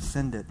 resurrected, and he's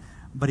ascended.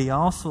 But he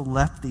also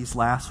left these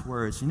last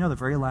words. You know the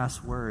very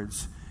last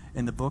words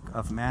in the book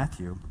of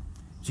Matthew.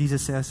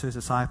 Jesus says to his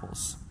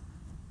disciples,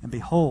 "And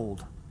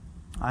behold,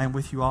 I am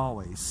with you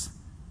always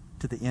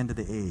to the end of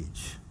the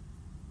age."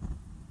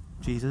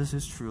 Jesus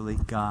is truly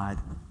God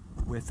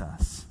with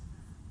us.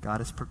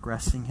 God is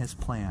progressing his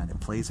plan. It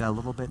plays out a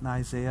little bit in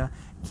Isaiah,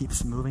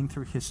 keeps moving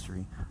through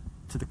history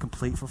to the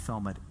complete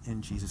fulfillment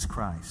in Jesus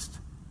Christ.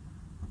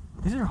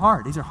 These are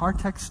hard. These are hard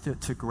texts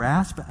to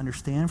grasp and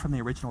understand from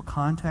the original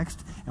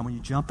context. And when you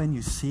jump in,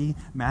 you see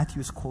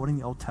Matthew is quoting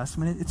the Old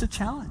Testament. It's a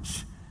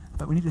challenge.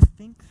 But we need to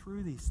think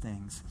through these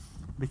things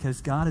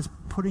because God is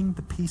putting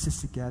the pieces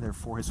together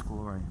for his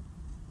glory.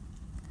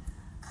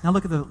 Now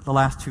look at the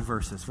last two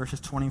verses, verses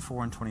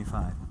 24 and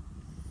 25.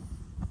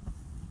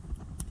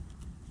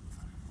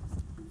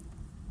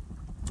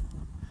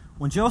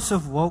 When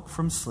Joseph woke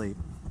from sleep,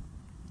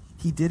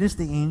 he did as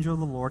the angel of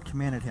the Lord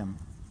commanded him.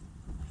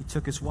 He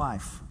took his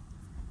wife,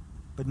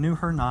 but knew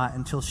her not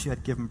until she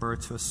had given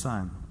birth to a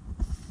son.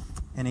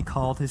 And he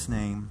called his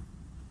name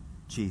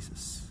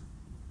Jesus.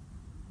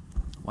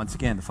 Once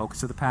again, the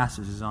focus of the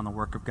passage is on the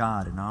work of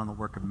God and not on the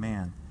work of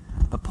man.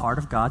 But part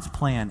of God's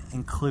plan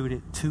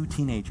included two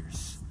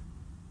teenagers,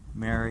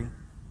 Mary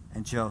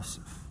and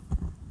Joseph.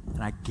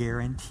 And I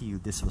guarantee you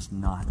this was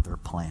not their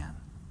plan.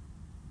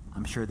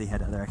 I'm sure they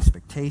had other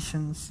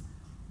expectations.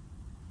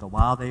 But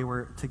while they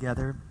were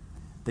together,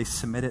 they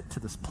submitted to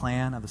this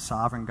plan of the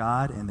sovereign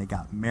God, and they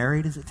got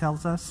married, as it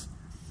tells us.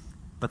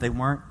 But they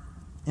weren't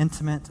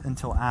intimate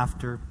until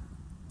after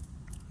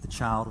the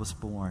child was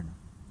born.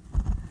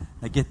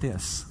 Now get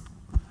this.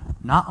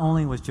 Not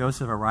only was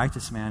Joseph a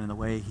righteous man in the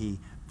way he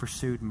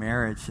pursued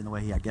marriage, in the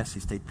way he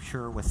stayed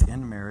pure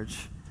within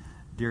marriage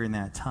during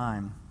that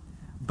time,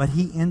 but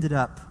he ended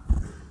up,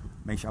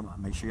 make sure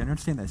you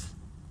understand this,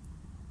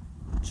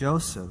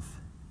 Joseph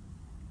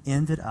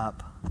ended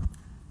up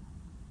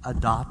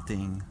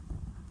adopting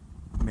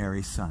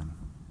Mary's son.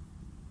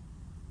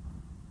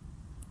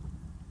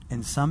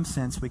 In some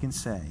sense, we can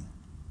say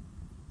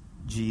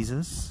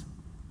Jesus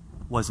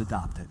was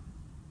adopted.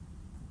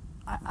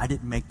 I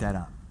didn't make that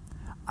up.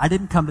 I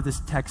didn't come to this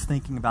text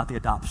thinking about the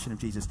adoption of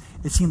Jesus.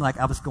 It seemed like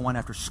I was going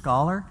after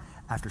scholar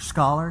after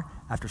scholar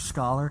after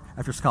scholar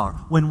after scholar.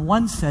 When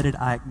one said it,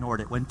 I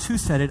ignored it. When two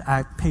said it,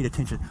 I paid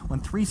attention. When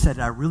three said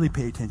it, I really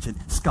paid attention.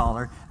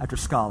 Scholar after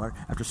scholar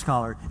after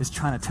scholar is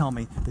trying to tell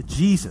me that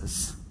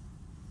Jesus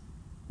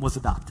was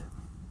adopted.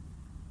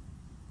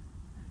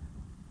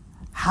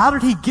 How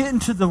did he get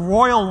into the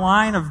royal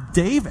line of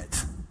David?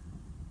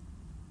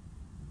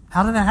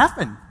 How did that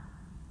happen?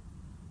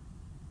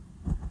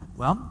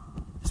 Well,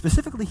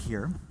 specifically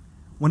here,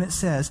 when it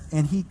says,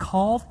 and he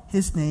called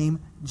his name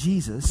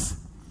Jesus,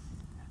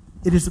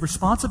 it is the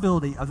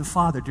responsibility of the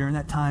father during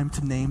that time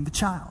to name the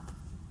child.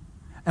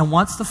 And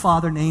once the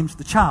father names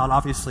the child,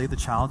 obviously the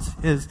child's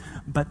his,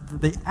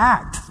 but the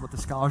act, what the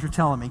scholars are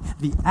telling me,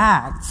 the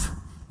act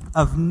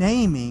of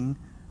naming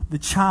the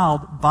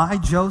child by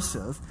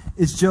Joseph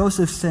is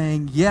Joseph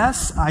saying,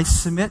 yes, I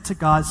submit to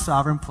God's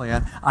sovereign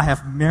plan. I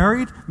have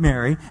married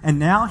Mary, and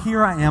now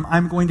here I am.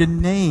 I'm going to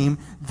name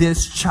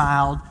this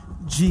child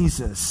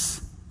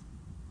Jesus.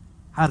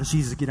 How does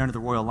Jesus get under the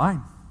royal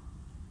line?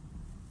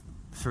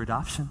 Through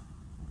adoption.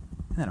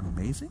 Isn't that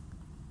amazing?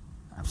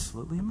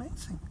 Absolutely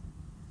amazing.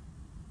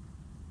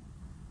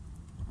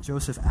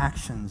 Joseph's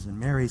actions and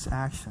Mary's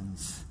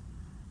actions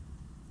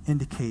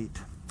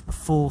indicate a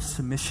full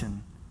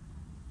submission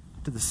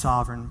to the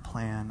sovereign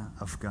plan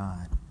of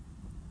God.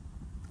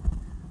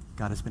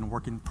 God has been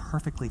working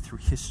perfectly through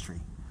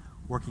history,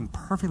 working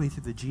perfectly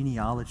through the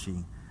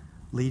genealogy,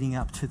 leading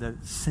up to the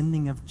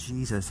sending of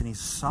Jesus. And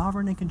he's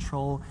sovereign in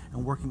control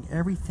and working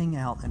everything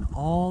out in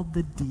all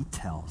the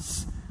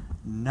details.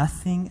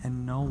 Nothing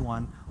and no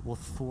one will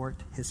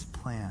thwart his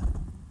plan.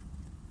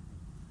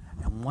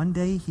 And one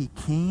day he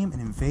came and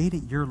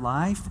invaded your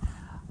life.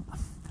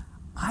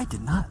 I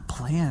did not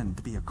plan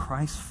to be a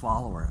Christ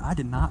follower. I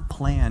did not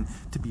plan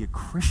to be a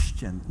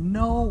Christian.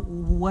 No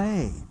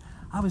way.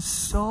 I was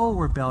so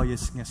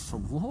rebellious against the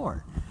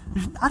Lord.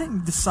 I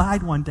didn't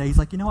decide one day, he's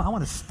like, I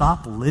want to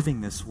stop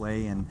living this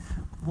way, and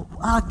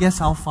I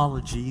guess I'll follow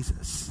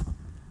Jesus.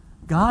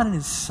 God in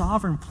his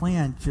sovereign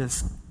plan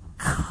just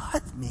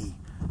cut me,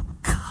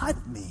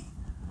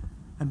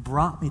 and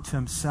brought me to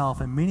himself.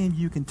 And many of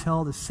you can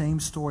tell the same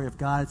story of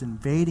God is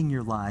invading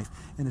your life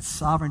in his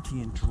sovereignty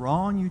and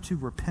drawing you to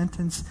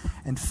repentance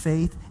and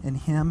faith in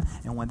him.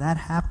 And when that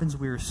happens,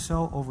 we are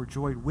so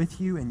overjoyed with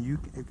you, and you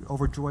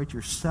overjoyed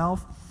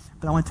yourself.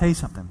 But I want to tell you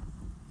something.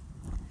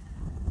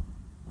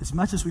 as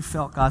much as we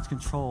felt God's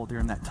control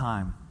during that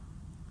time,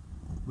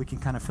 we can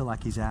kind of feel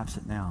like he's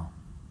absent now.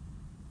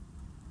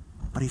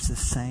 But he's the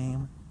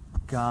same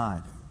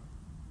God.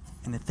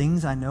 And the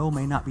things I know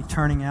may not be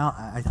turning out.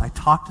 I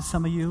talked to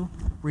some of you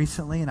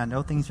recently, and I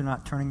know things are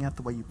not turning out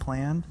the way you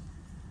planned.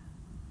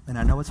 And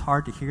I know it's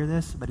hard to hear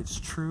this, but it's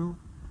true.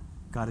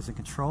 God is in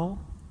control.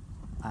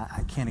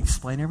 I can't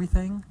explain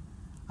everything.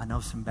 I know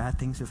some bad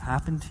things have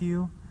happened to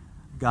you.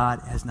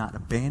 God has not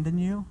abandoned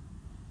you.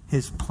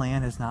 His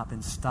plan has not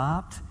been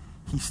stopped.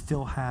 He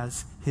still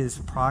has his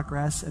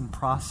progress and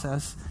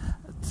process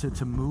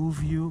to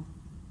move you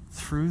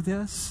through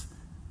this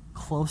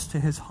close to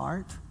his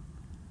heart.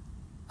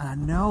 And I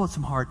know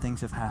some hard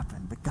things have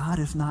happened, but God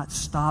has not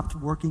stopped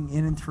working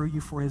in and through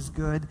you for his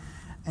good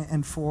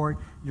and for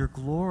your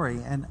glory.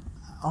 And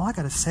all I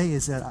got to say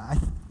is that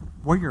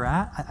where you're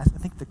at, I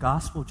think the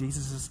gospel of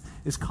Jesus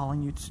is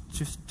calling you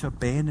to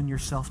abandon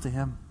yourself to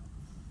him.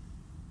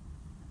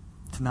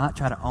 To not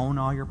try to own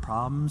all your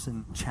problems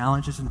and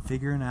challenges and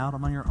figuring out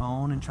them on your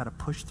own and try to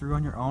push through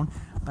on your own.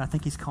 But I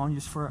think he's calling you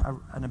just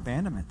for an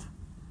abandonment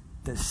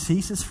that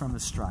ceases from the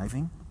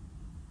striving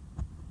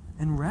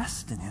and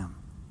rest in him.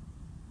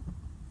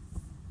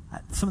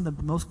 Some of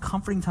the most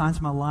comforting times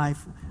of my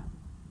life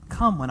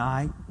come when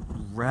I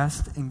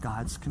rest in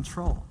God's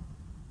control.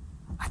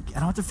 I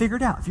don't have to figure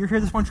it out. If you're here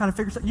this morning trying to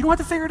figure it out, you don't have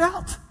to figure it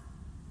out.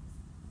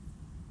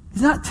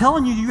 He's not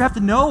telling you have to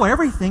know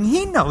everything.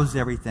 He knows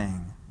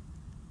everything.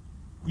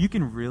 You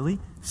can really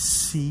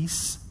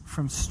cease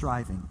from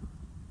striving.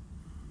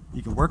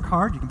 You can work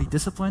hard, you can be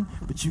disciplined,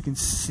 but you can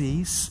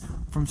cease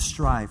from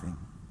striving.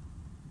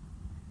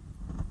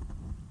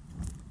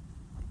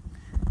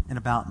 In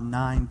about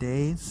 9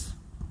 days,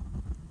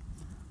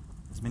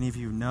 as many of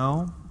you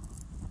know,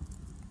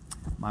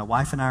 my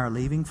wife and I are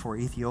leaving for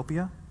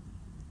Ethiopia.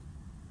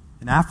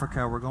 In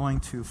Africa, we're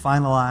going to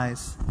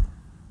finalize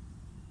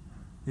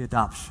the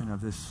adoption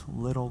of this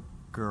little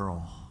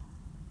girl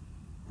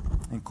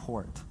in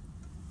court.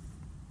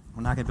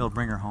 We're not going to be able to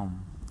bring her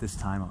home this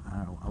time.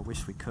 I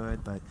wish we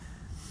could, but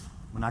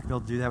we're not going to be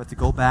able to do that. We have to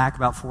go back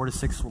about 4 to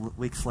 6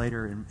 weeks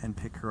later and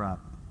pick her up.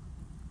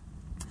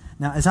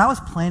 Now, as I was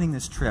planning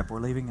this trip,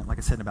 we're leaving, like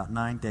I said, in about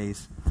 9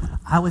 days,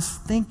 I was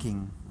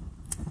thinking,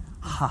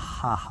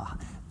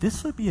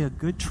 this would be a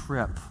good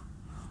trip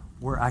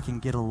where I can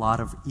get a lot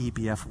of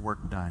EBF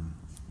work done.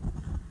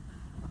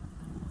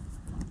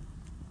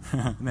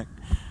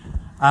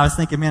 I was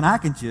thinking, man, I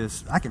can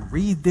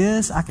read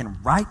this, I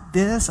can write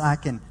this, I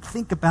can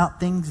think about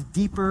things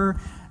deeper.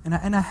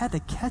 And I had to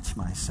catch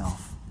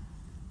myself.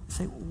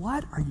 Say,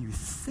 what are you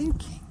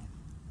thinking?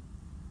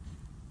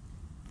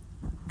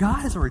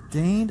 God has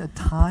ordained a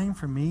time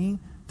for me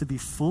to be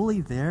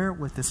fully there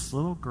with this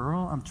little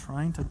girl I'm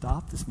trying to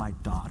adopt as my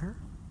daughter.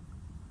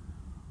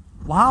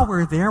 While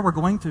we're there, we're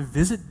going to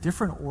visit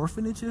different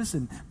orphanages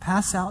and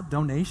pass out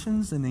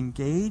donations and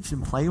engage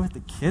and play with the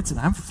kids. And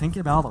I'm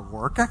thinking about all the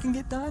work I can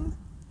get done.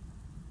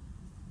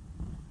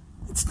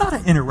 It's not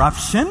an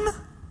interruption.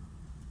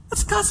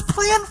 That's God's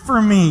plan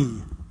for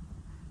me.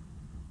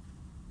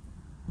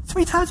 So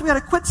many times we got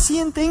to quit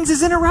seeing things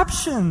as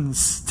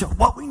interruptions to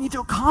what we need to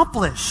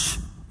accomplish.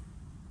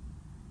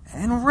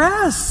 And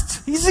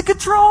rest. He's in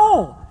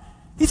control.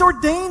 He's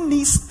ordained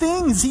these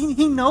things.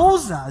 He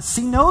knows us.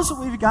 He knows what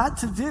we've got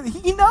to do.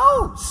 He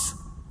knows.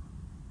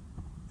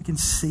 We can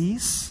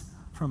cease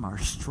from our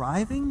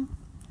striving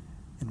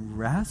and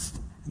rest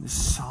in the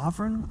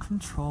sovereign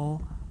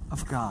control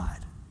of God.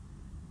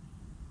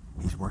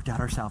 He's worked out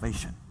our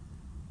salvation.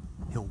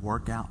 He'll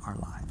work out our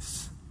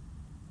lives.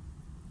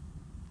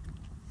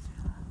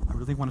 I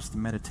really want us to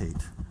meditate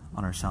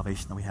on our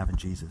salvation that we have in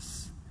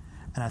Jesus.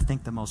 And I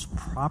think the most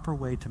proper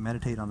way to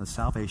meditate on the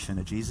salvation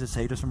that Jesus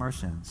saved us from our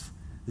sins,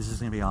 this is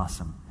going to be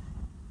awesome,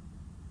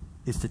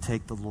 is to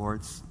take the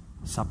Lord's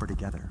Supper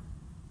together.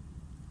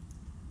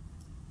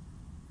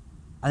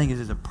 I think this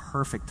is a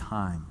perfect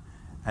time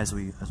as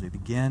we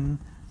begin,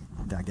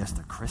 I guess,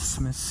 the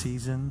Christmas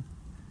season,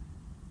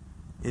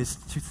 is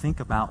to think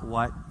about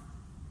what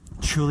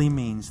truly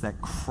means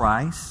that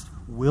Christ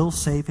will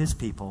save his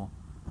people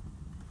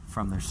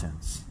from their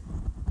sins.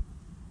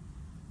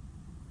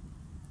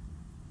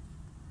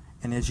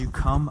 And as you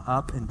come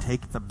up and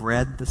take the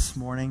bread this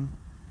morning,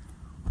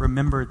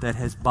 remember that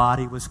his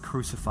body was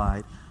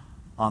crucified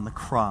on the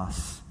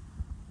cross,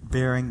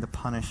 bearing the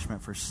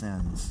punishment for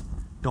sins.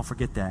 Don't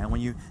forget that. And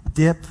when you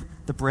dip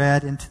the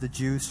bread into the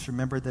juice,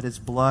 remember that his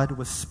blood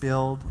was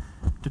spilled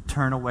to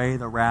turn away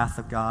the wrath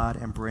of God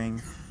and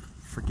bring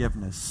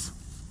forgiveness.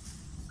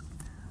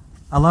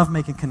 I love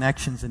making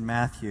connections in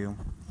Matthew.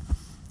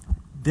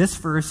 This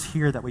verse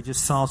here that we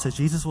just saw says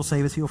Jesus will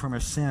save his people from our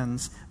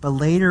sins, but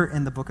later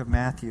in the book of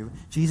Matthew,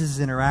 Jesus is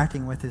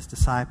interacting with his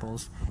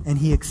disciples, and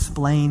he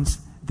explains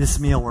this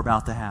meal we're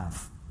about to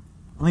have.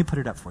 Let me put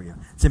it up for you.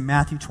 It's in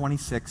Matthew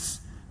 26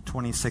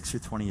 through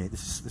 28.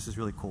 This is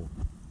really cool.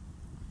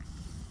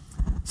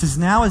 It says,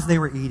 now as they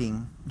were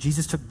eating,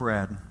 Jesus took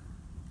bread,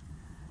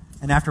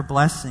 and after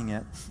blessing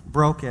it,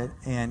 broke it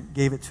and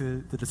gave it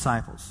to the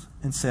disciples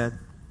and said,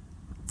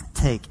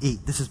 take,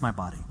 eat, this is my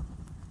body.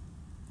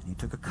 And he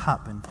took a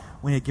cup, and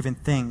when he had given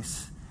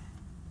thanks,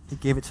 he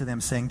gave it to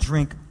them, saying,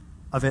 "Drink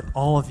of it,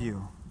 all of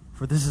you,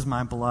 for this is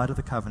my blood of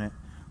the covenant,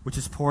 which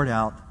is poured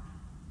out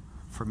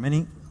for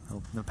many,"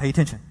 now pay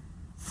attention,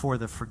 "for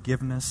the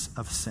forgiveness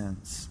of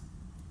sins.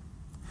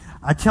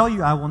 I tell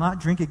you, I will not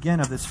drink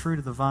again of this fruit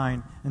of the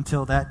vine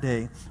until that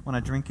day when I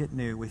drink it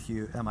new with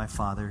you at my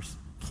Father's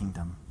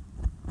kingdom."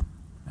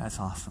 That's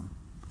awesome.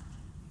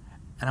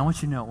 And I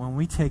want you to know, when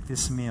we take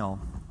this meal,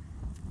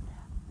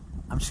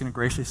 I'm just going to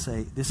graciously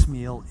say, this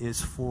meal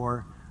is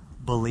for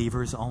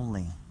believers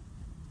only.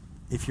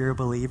 If you're a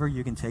believer,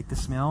 you can take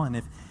this meal.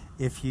 And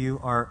if you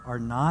are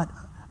not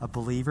a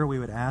believer, we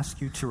would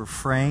ask you to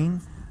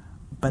refrain.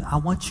 But I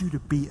want you to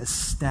be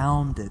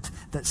astounded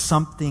that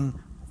something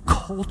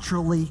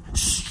culturally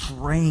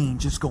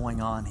strange is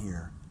going on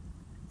here.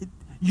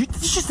 You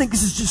just think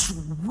this is just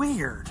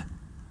weird.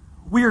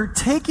 We are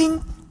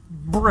taking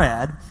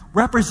bread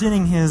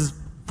representing his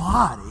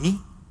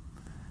body,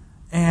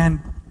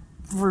 and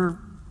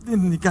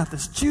then you got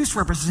this juice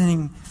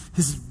representing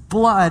his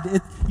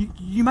blood.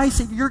 You might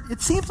say,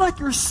 it seems like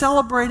you're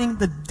celebrating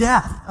the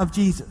death of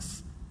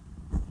Jesus.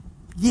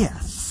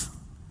 Yes.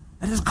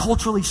 That is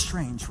culturally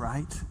strange,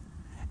 right?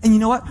 And you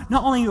know what?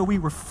 Not only are we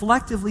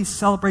reflectively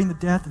celebrating the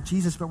death of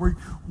Jesus, but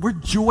we're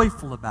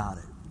joyful about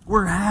it.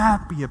 We're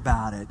happy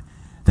about it,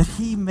 that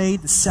he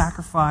made the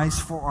sacrifice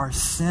for our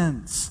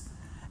sins.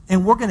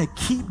 And we're going to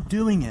keep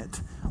doing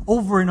it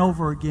over and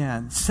over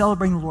again,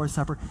 celebrating the Lord's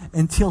Supper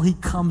until he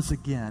comes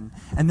again.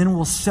 And then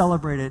we'll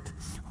celebrate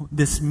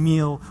this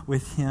meal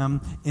with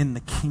him in the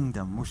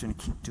kingdom. We're going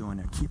to keep doing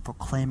it, keep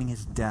proclaiming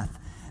his death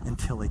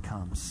until he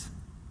comes.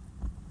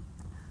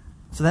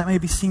 So that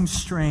maybe seems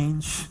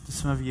strange to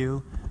some of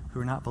you who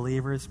are not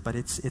believers, but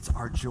it's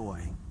our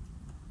joy.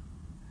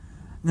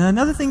 Now,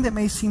 another thing that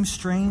may seem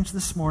strange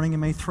this morning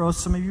and may throw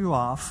some of you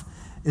off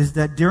is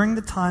that during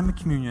the time of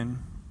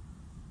communion,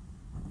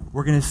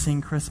 we're going to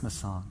sing Christmas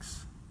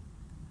songs.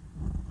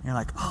 And you're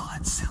like, oh,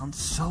 that sounds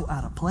so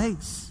out of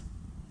place.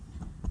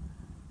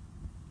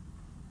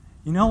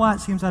 You know why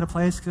it seems out of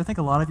place? Because I think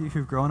a lot of you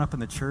who've grown up in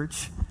the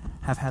church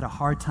have had a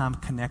hard time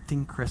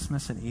connecting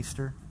Christmas and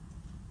Easter.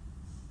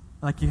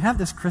 Like, you have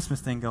this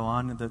Christmas thing go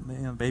on, and the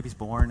baby's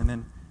born, and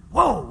then,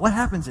 whoa, what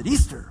happens at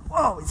Easter?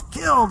 Whoa, he's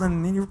killed,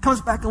 and then he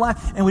comes back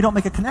alive, and we don't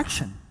make a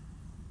connection.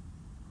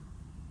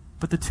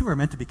 But the two are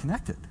meant to be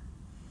connected.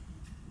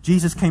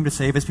 Jesus came to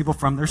save his people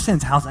from their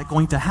sins. How's that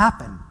going to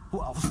happen?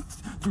 Well,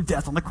 through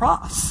death on the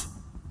cross,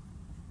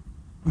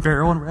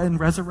 burial and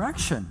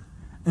resurrection.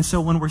 And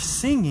so when we're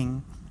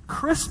singing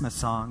Christmas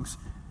songs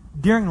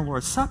during the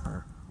Lord's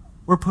Supper,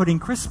 we're putting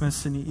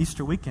Christmas and the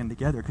Easter weekend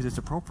together because it's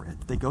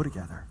appropriate. They go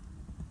together.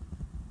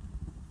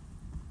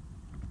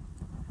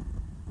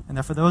 And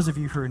now for those of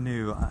you who are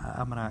new,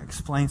 I'm going to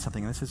explain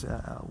something. This is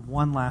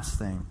one last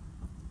thing.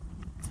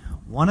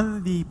 One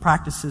of the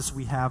practices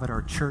we have at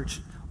our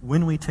church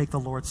when we take the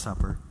Lord's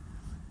Supper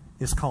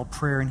is called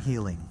prayer and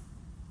healing.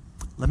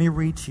 Let me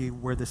read to you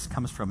where this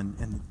comes from in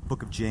the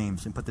book of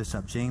James, and put this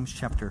up. James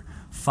chapter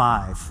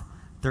 5,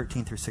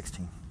 13 through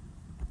 16.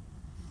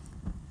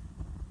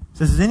 It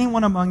says, "Is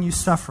anyone among you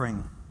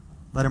suffering?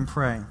 Let him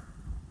pray.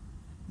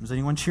 Is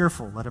anyone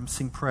cheerful? Let him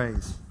sing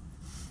praise.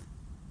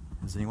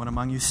 Is anyone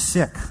among you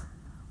sick?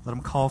 Let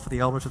him call for the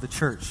elders of the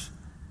church,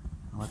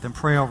 and let them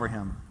pray over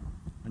him,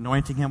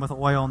 anointing him with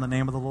oil in the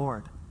name of the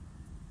Lord.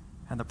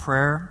 And the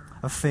prayer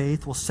of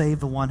faith will save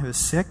the one who is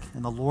sick,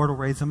 and the Lord will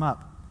raise him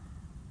up.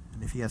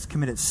 And if he has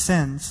committed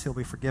sins, he'll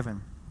be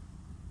forgiven.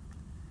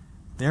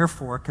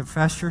 Therefore,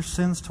 confess your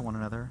sins to one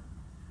another,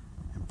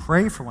 and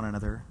pray for one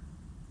another,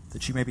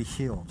 that you may be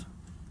healed.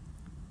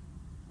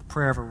 The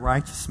prayer of a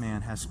righteous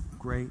man has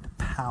great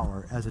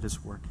power as it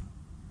is working."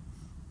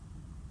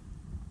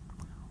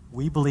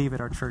 We believe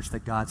at our church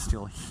that God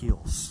still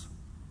heals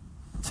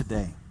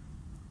today.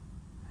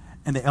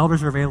 And the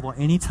elders are available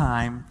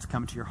anytime to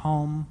come to your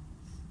home,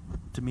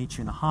 to meet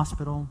you in the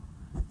hospital,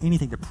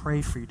 anything to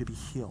pray for you to be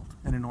healed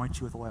and anoint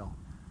you with oil.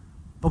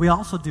 But we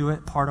also do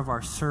it part of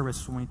our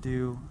service when we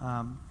do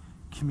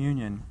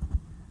communion.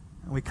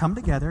 And we come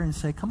together and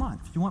say, come on,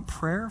 if you want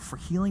prayer for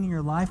healing in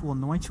your life, we'll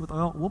anoint you with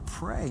oil. We'll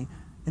pray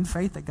in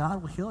faith that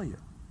God will heal you.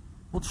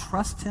 We'll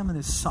trust him in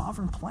his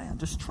sovereign plan.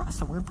 Just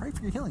trust him. We're going to pray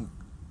for your healing.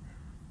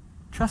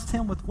 Trust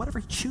him with whatever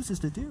he chooses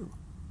to do.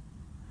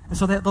 And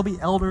so there'll be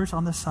elders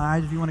on the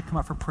side if you want to come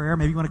up for prayer.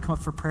 Maybe you want to come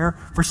up for prayer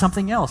for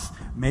something else.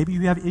 Maybe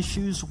you have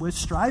issues with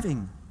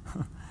striving.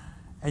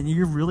 And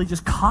you're really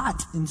just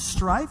caught in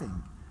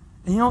striving.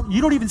 And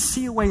you don't even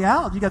see a way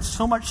out. You got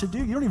so much to do.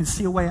 You don't even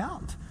see a way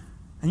out.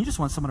 And you just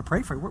want someone to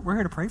pray for you. We're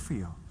here to pray for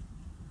you.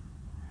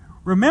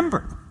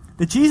 Remember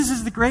that Jesus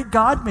is the great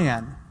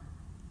God-man.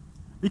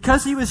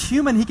 Because he was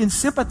human, he can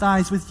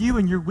sympathize with you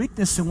and your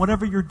weakness and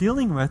whatever you're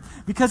dealing with.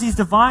 Because he's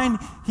divine,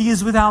 he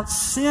is without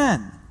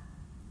sin.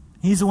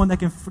 He's the one that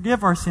can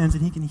forgive our sins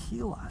and he can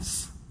heal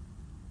us.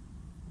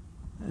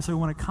 And so we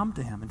want to come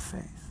to him in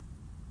faith.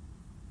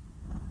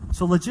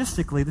 So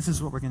logistically, this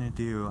is what we're going to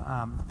do.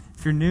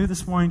 If you're new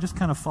this morning, just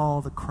kind of follow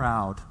the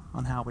crowd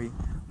on how we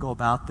go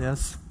about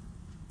this.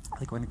 I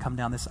think we're going to come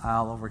down this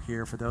aisle over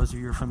here. For those of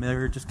you who are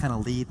familiar, just kind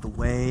of lead the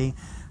way.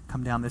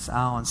 Come down this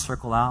aisle and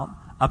circle out.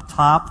 Up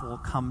top, we'll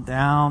come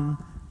down.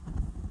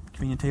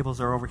 Communion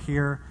tables are over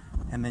here.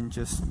 And then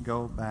just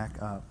go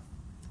back up.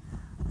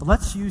 But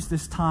let's use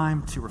this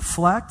time to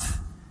reflect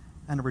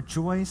and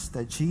rejoice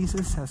that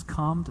Jesus has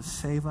come to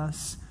save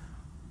us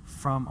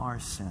from our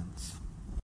sins.